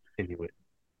 yeah. Anyway,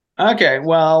 Okay,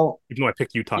 well, even though I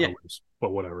picked Utah to yeah, lose,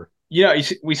 but whatever.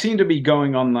 we seem to be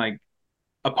going on like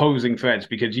opposing threads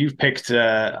because you've picked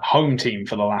a home team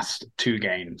for the last two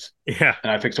games, Yeah,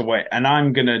 and I picked away, and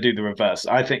I'm gonna do the reverse.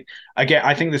 I think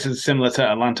this is similar to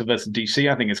Atlanta versus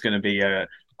DC. I think it's going to be a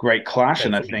great clash,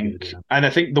 hopefully good. Yeah. and I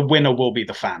think the winner will be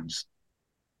the fans.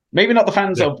 Maybe not the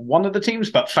fans Yeah. of one of the teams,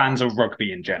 but fans of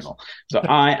rugby in general. So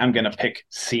I am going to pick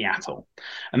Seattle,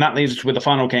 and that leaves us with the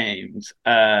final games.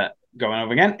 Going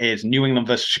over again is New England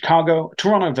versus Chicago,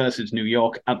 Toronto versus New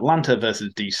York, Atlanta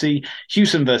versus DC,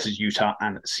 Houston versus Utah,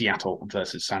 and Seattle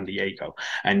versus San Diego.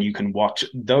 And you can watch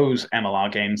those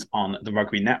MLR games on the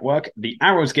Rugby Network. The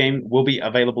Arrows game will be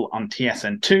available on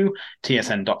TSN2,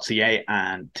 TSN.ca,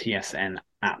 and TSN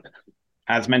app.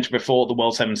 As mentioned before, the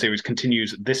World 7 Series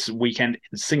continues this weekend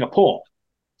in Singapore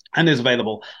and is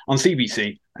available on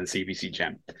CBC and CBC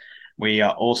Gem. We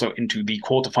are also into the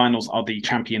quarterfinals of the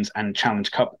Champions and Challenge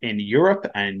Cup in Europe,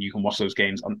 and you can watch those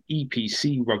games on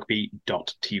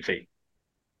epcrugby.tv.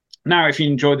 Now, if you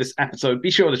enjoyed this episode,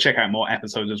 be sure to check out more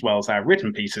episodes as well as our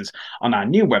written pieces on our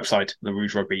new website,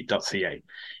 therougerugby.ca.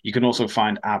 You can also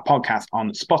find our podcast on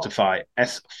Spotify,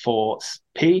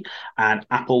 S4P, and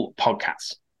Apple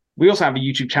Podcasts. We also have a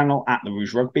YouTube channel at The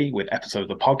Rouge Rugby with episodes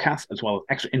of podcasts, as well as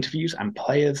extra interviews and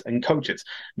players and coaches.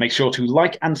 Make sure to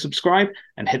like and subscribe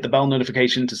and hit the bell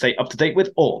notification to stay up to date with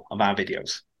all of our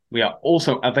videos. We are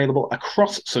also available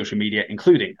across social media,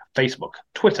 including Facebook,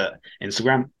 Twitter,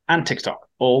 Instagram, and TikTok,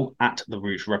 all at The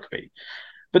Rouge Rugby.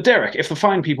 But Derek, if the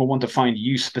fine people want to find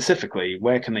you specifically,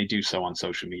 where can they do so on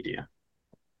social media?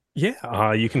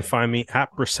 Yeah, you can find me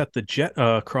at Brissette the Jet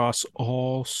across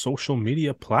all social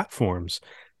media platforms.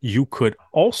 You could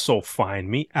also find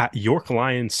me at York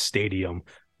Lions Stadium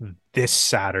this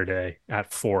Saturday at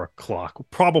 4:00,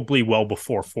 probably well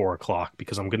before 4:00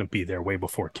 because I'm going to be there way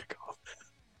before kickoff.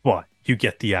 But you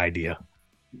get the idea.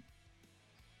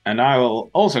 And I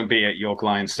will also be at York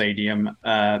Lions Stadium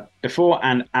before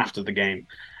and after the game.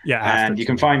 Yeah, and you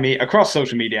can find me across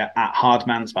social media at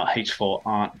Hardman, spelled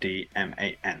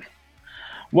H4RDMAN.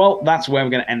 Well, that's where we're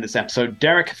going to end this episode.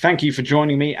 Derek, thank you for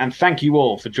joining me, and thank you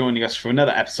all for joining us for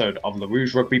another episode of the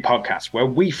Rouge Rugby podcast, where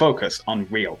we focus on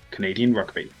real Canadian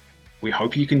rugby. We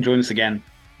hope you can join us again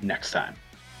next time.